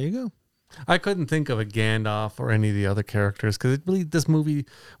 There you go. I couldn't think of a Gandalf or any of the other characters because this movie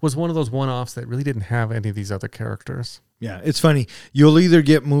was one of those one-offs that really didn't have any of these other characters. Yeah, it's funny. You'll either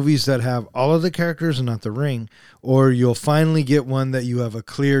get movies that have all of the characters and not the ring, or you'll finally get one that you have a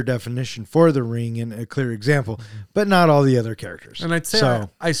clear definition for the ring and a clear example, but not all the other characters. And I'd say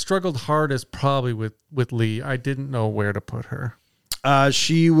I struggled hardest probably with Lee. I didn't know where to put her.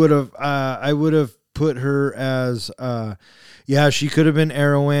 She would have. I would have put her as. She could have been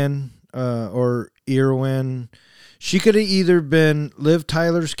Erwin or Irwin. She could have either been Liv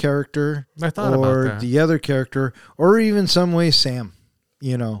Tyler's character, or the other character, or even some way Sam.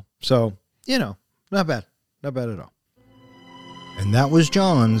 So not bad, not bad at all. And that was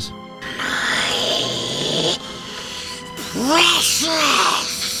John's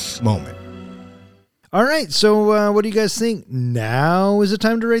precious moment. All right, so what do you guys think? Now is the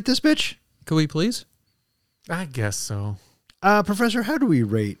time to rate this bitch? Could we please? I guess so. Professor, how do we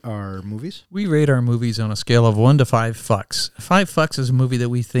rate our movies? We rate our movies on a scale of 1 to 5 fucks. 5 fucks is a movie that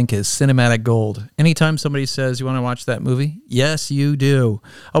we think is cinematic gold. Anytime somebody says, you want to watch that movie? Yes, you do.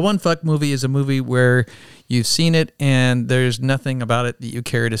 A 1 fuck movie is a movie where you've seen it and there's nothing about it that you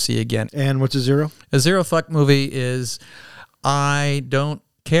care to see again. And what's a 0? A 0 fuck movie is, I don't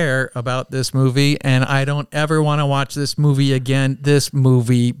care about this movie and I don't ever want to watch this movie again. This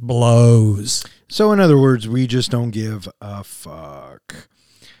movie blows. So in other words, we just don't give a fuck.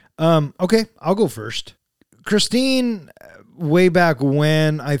 Okay, I'll go first. Christine, way back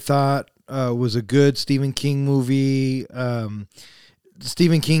when, I thought was a good Stephen King movie.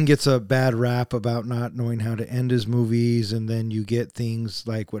 Stephen King gets a bad rap about not knowing how to end his movies, and then you get things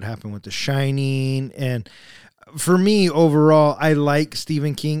like what happened with The Shining. And for me, overall, I like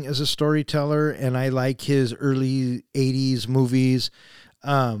Stephen King as a storyteller, and I like his early 80s movies.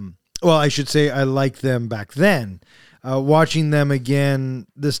 Well, I should say I liked them back then. Watching them again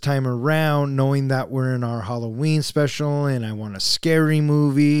this time around, knowing that we're in our Halloween special and I want a scary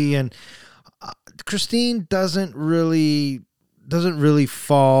movie, and Christine doesn't really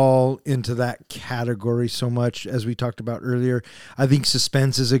fall into that category so much as we talked about earlier. I think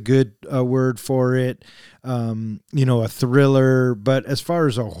suspense is a good word for it. A thriller, but as far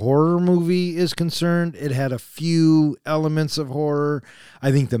as a horror movie is concerned, it had a few elements of horror.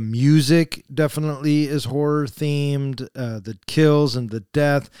 I think the music definitely is horror themed, the kills and the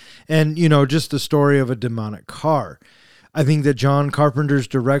death, and just the story of a demonic car. I think that John Carpenter's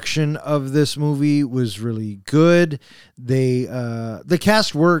direction of this movie was really good. The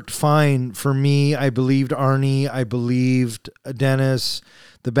cast worked fine for me. I believed Arnie. I believed Dennis,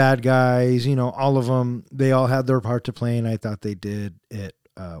 the bad guys, all of them. They all had their part to play, and I thought they did it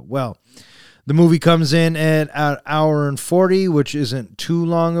well. The movie comes in at an hour and 40, which isn't too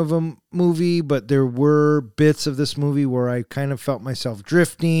long of a movie, but there were bits of this movie where I kind of felt myself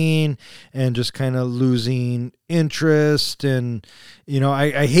drifting and just kind of losing interest. And,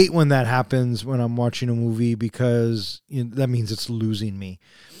 I hate when that happens when I'm watching a movie because that means it's losing me.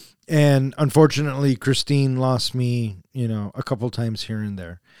 And unfortunately, Christine lost me, a couple times here and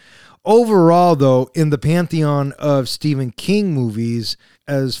there. Overall, though, in the pantheon of Stephen King movies,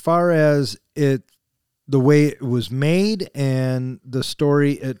 as far as the way it was made and the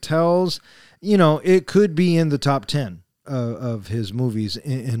story it tells, it could be in the top 10 of his movies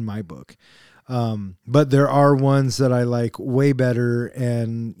in my book. But there are ones that I like way better,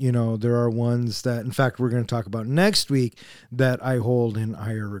 and there are ones that, in fact, we're going to talk about next week that I hold in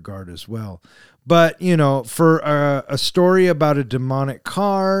higher regard as well. But, for a story about a demonic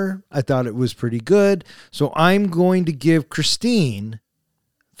car, I thought it was pretty good. So I'm going to give Christine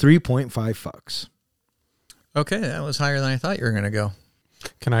 3.5 fucks. Okay, that was higher than I thought you were going to go.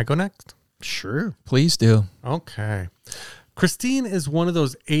 Can I go next? Sure. Please do. Okay. Christine is one of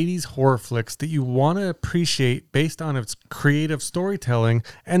those 80s horror flicks that you want to appreciate based on its creative storytelling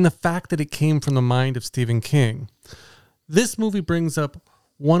and the fact that it came from the mind of Stephen King. This movie brings up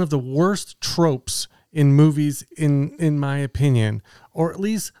one of the worst tropes in movies, in my opinion, or at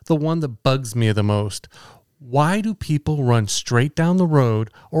least the one that bugs me the most. Why do people run straight down the road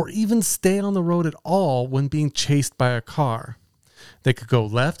or even stay on the road at all when being chased by a car? They could go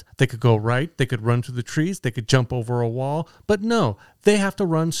left, they could go right, they could run through the trees, they could jump over a wall, but no, they have to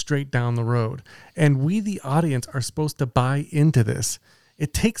run straight down the road. And we, the audience, are supposed to buy into this.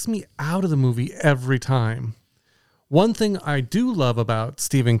 It takes me out of the movie every time. One thing I do love about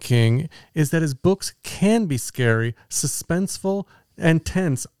Stephen King is that his books can be scary, suspenseful, and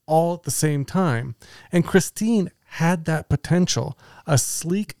tense all at the same time. And Christine had that potential. A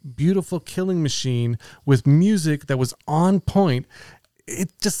sleek, beautiful killing machine with music that was on point.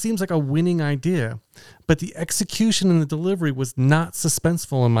 It just seems like a winning idea. But the execution and the delivery was not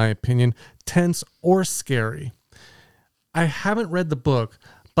suspenseful, in my opinion, tense or scary. I haven't read the book,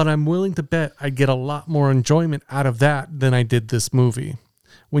 but I'm willing to bet I'd get a lot more enjoyment out of that than I did this movie.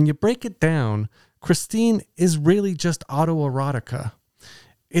 When you break it down, Christine is really just autoerotica.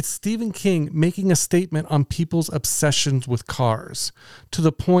 It's Stephen King making a statement on people's obsessions with cars, to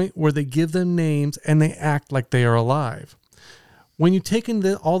the point where they give them names and they act like they are alive. When you take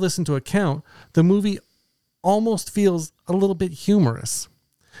all this into account, the movie almost feels a little bit humorous.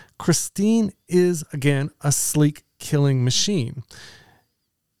 Christine is, again, a sleek killing machine.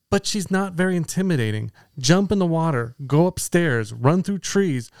 But she's not very intimidating. Jump in the water, go upstairs, run through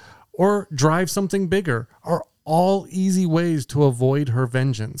trees, or drive something bigger are all easy ways to avoid her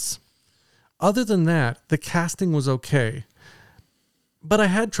vengeance. Other than that, the casting was okay. But I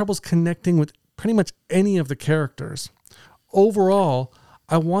had troubles connecting with pretty much any of the characters. Overall,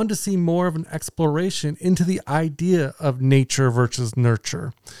 I wanted to see more of an exploration into the idea of nature versus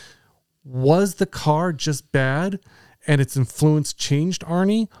nurture. Was the car just bad and its influence changed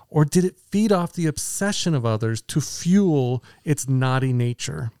Arnie, or did it feed off the obsession of others to fuel its naughty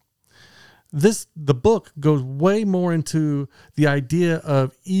nature? The book goes way more into the idea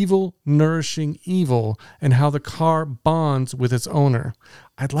of evil nourishing evil and how the car bonds with its owner.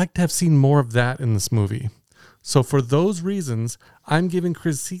 I'd like to have seen more of that in this movie. So for those reasons, I'm giving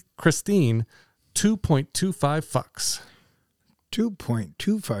Christine 2.25 fucks. 2.25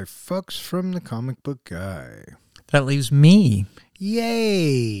 fucks from the comic book guy. That leaves me.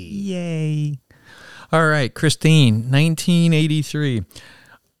 Yay. Yay. All right, Christine, 1983.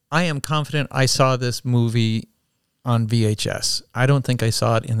 I am confident I saw this movie on VHS. I don't think I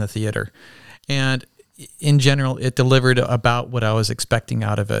saw it in the theater. And in general, it delivered about what I was expecting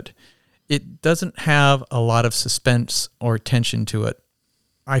out of it. It doesn't have a lot of suspense or tension to it.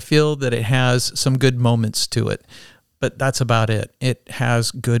 I feel that it has some good moments to it, but that's about it. It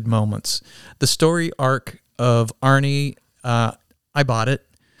has good moments. The story arc of Arnie, I bought it.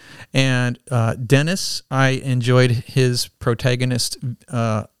 And Dennis, I enjoyed his protagonist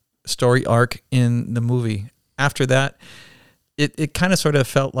story arc in the movie. After that, it kind of sort of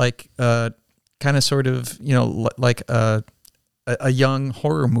felt like like a young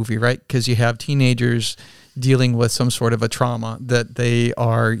horror movie, right? Because you have teenagers dealing with some sort of a trauma that they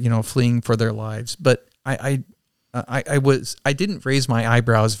are, fleeing for their lives. But I didn't raise my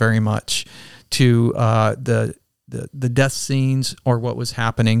eyebrows very much to the death scenes or what was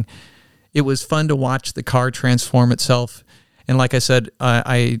happening. It was fun to watch the car transform itself. And like I said,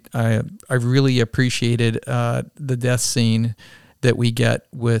 I really appreciated the death scene that we get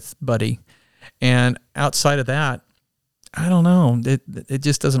with Buddy. And outside of that, I don't know. It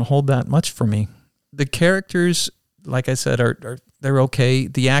just doesn't hold that much for me. The characters, like I said, they're okay.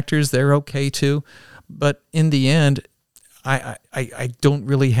 The actors, they're okay too. But in the end, I don't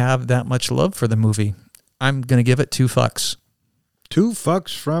really have that much love for the movie. I'm going to give it 2 fucks. 2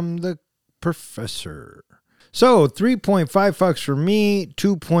 fucks from the professor. So 3.5 fucks from me,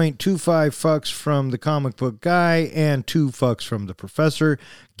 2.25 fucks from the comic book guy, and 2 fucks from the professor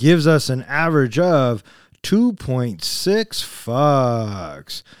gives us an average of 2.6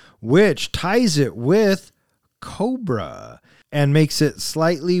 fucks, which ties it with Cobra and makes it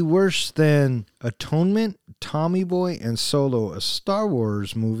slightly worse than Atonement, Tommy Boy, and Solo, a Star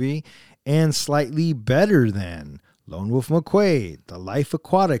Wars movie, and slightly better than Lone Wolf McQuade, The Life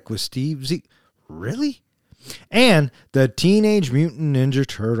Aquatic with Steve Z. Really? And the Teenage Mutant Ninja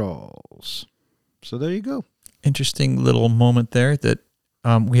Turtles. So there you go. Interesting little moment there that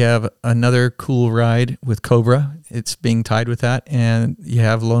we have another cool ride with Cobra. It's being tied with that. And you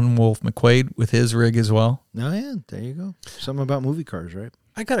have Lone Wolf McQuade with his rig as well. Oh, yeah. There you go. Something about movie cars, right?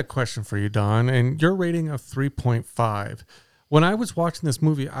 I got a question for you, Don, and your rating of 3.5. When I was watching this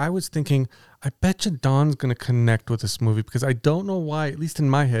movie, I was thinking, I bet you Don's going to connect with this movie because I don't know why, at least in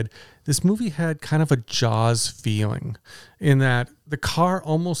my head, this movie had kind of a Jaws feeling in that the car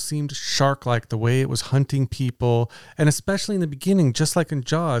almost seemed shark-like the way it was hunting people. And especially in the beginning, just like in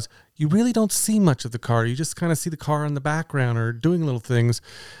Jaws, you really don't see much of the car. You just kind of see the car in the background or doing little things.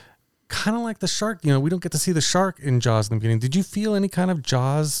 Kind of like the shark, we don't get to see the shark in Jaws in the beginning. Did you feel any kind of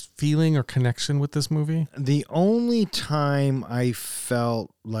Jaws feeling or connection with this movie? The only time I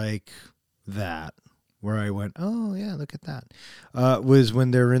felt like that, where I went, oh, yeah, look at that, was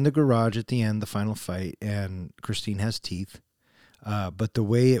when they're in the garage at the end, the final fight, and Christine has teeth. But the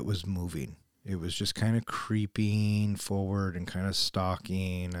way it was moving, It was just kind of creeping forward and kind of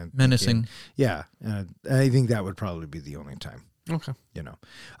stalking and Menacing. Yeah, I think that would probably be the only time. Okay. You know,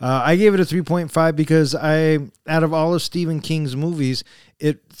 I gave it a 3.5 because out of all of Stephen King's movies,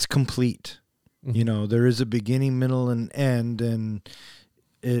 it's complete. Mm-hmm. You know, there is a beginning, middle, and end, and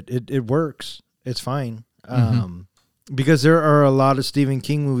it works. It's fine. Because there are a lot of Stephen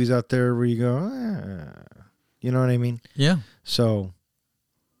King movies out there where you go, you know what I mean? Yeah. So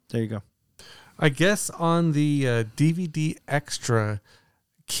there you go. I guess on the DVD extra,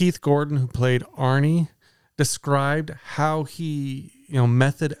 Keith Gordon, who played Arnie, described how he,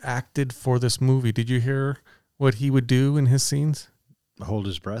 method acted for this movie. Did you hear what he would do in his scenes? Hold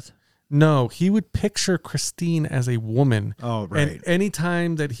his breath. No, he would picture Christine as a woman. Oh, right. And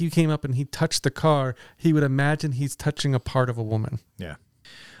anytime that he came up and he touched the car, he would imagine he's touching a part of a woman. Yeah.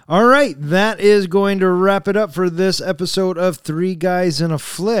 All right. That is going to wrap it up for this episode of Three Guys in a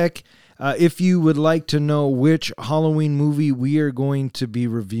Flick. If you would like to know which Halloween movie we are going to be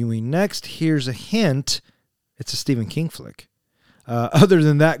reviewing next, here's a hint. It's a Stephen King flick. Other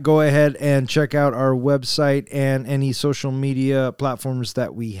than that, go ahead and check out our website and any social media platforms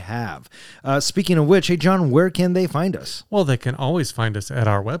that we have. Speaking of which, hey, John, where can they find us? Well, they can always find us at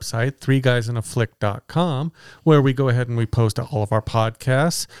our website, threeguysinaflick.com, where we go ahead and we post all of our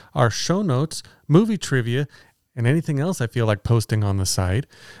podcasts, our show notes, movie trivia, and anything else I feel like posting on the site.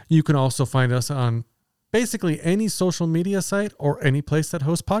 You can also find us on basically any social media site or any place that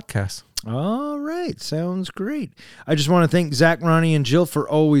hosts podcasts. All right. Sounds great. I just want to thank Zach, Ronnie, and Jill for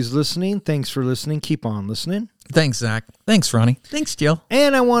always listening. Thanks for listening. Keep on listening. Thanks, Zach. Thanks, Ronnie. Thanks, Jill.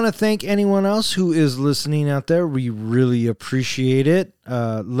 And I want to thank anyone else who is listening out there. We really appreciate it.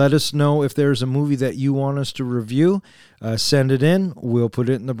 Let us know if there's a movie that you want us to review. Send it in. We'll put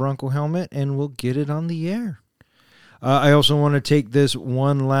it in the Bronco helmet, and we'll get it on the air. I also want to take this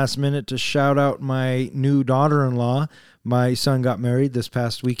one last minute to shout out my new daughter-in-law. My son got married this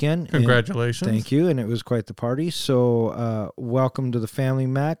past weekend. Congratulations. Thank you, and it was quite the party. So welcome to the family,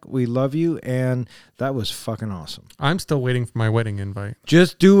 Mac. We love you, and that was fucking awesome. I'm still waiting for my wedding invite.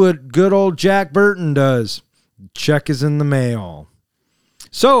 Just do what good old Jack Burton does. Check is in the mail.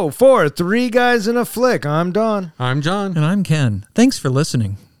 So, for Three Guys in a Flick, I'm Don. I'm John. And I'm Ken. Thanks for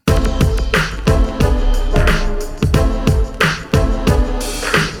listening.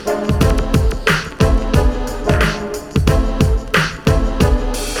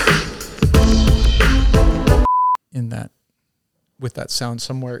 With that sound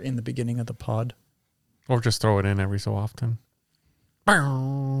somewhere in the beginning of the pod. Or just throw it in every so often.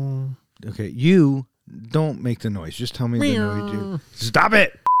 Okay, you don't make the noise. Just tell me the noise you do. Stop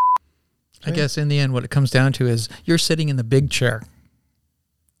it! I guess in the end, what it comes down to is you're sitting in the big chair.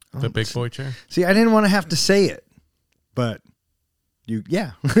 The big boy chair. See, I didn't want to have to say it, but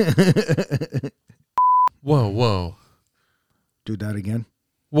yeah. Whoa, whoa. Do that again.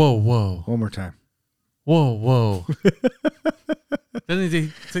 Whoa, whoa. One more time. Whoa, whoa. Doesn't he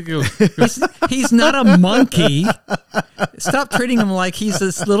think he's not a monkey. Stop treating him like he's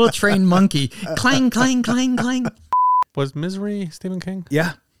this little trained monkey. Clang, clang, clang, clang. Was Misery Stephen King?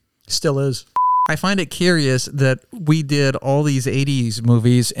 Yeah. Still is. I find it curious that we did all these 80s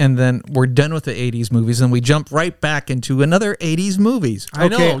movies and then we're done with the 80s movies and we jump right back into another 80s movies. I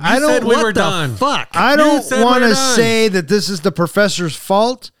know. Okay, You said we were done. Fuck. I don't said want we're to done. say that this is the professor's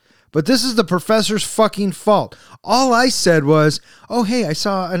fault, but this is the professor's fucking fault. All I said was, oh, hey, I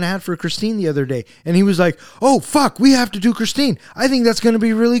saw an ad for Christine the other day. And he was like, oh, fuck, we have to do Christine. I think that's going to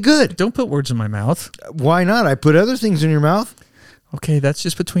be really good. Don't put words in my mouth. Why not? I put other things in your mouth. Okay, that's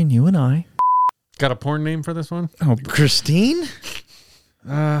just between you and I. Got a porn name for this one? Oh, Christine?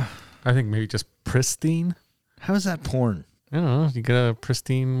 I think maybe just Pristine. How is that porn? I don't know. You get a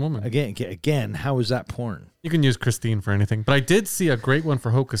pristine woman. Again, how is that porn? You can use Christine for anything. But I did see a great one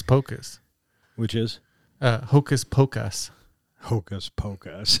for Hocus Pocus. Which is? Hocus Pocus. Hocus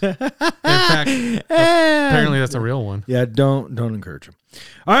Pocus. In fact, apparently that's a real one. Yeah, don't encourage him.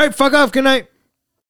 All right, fuck off. Good night.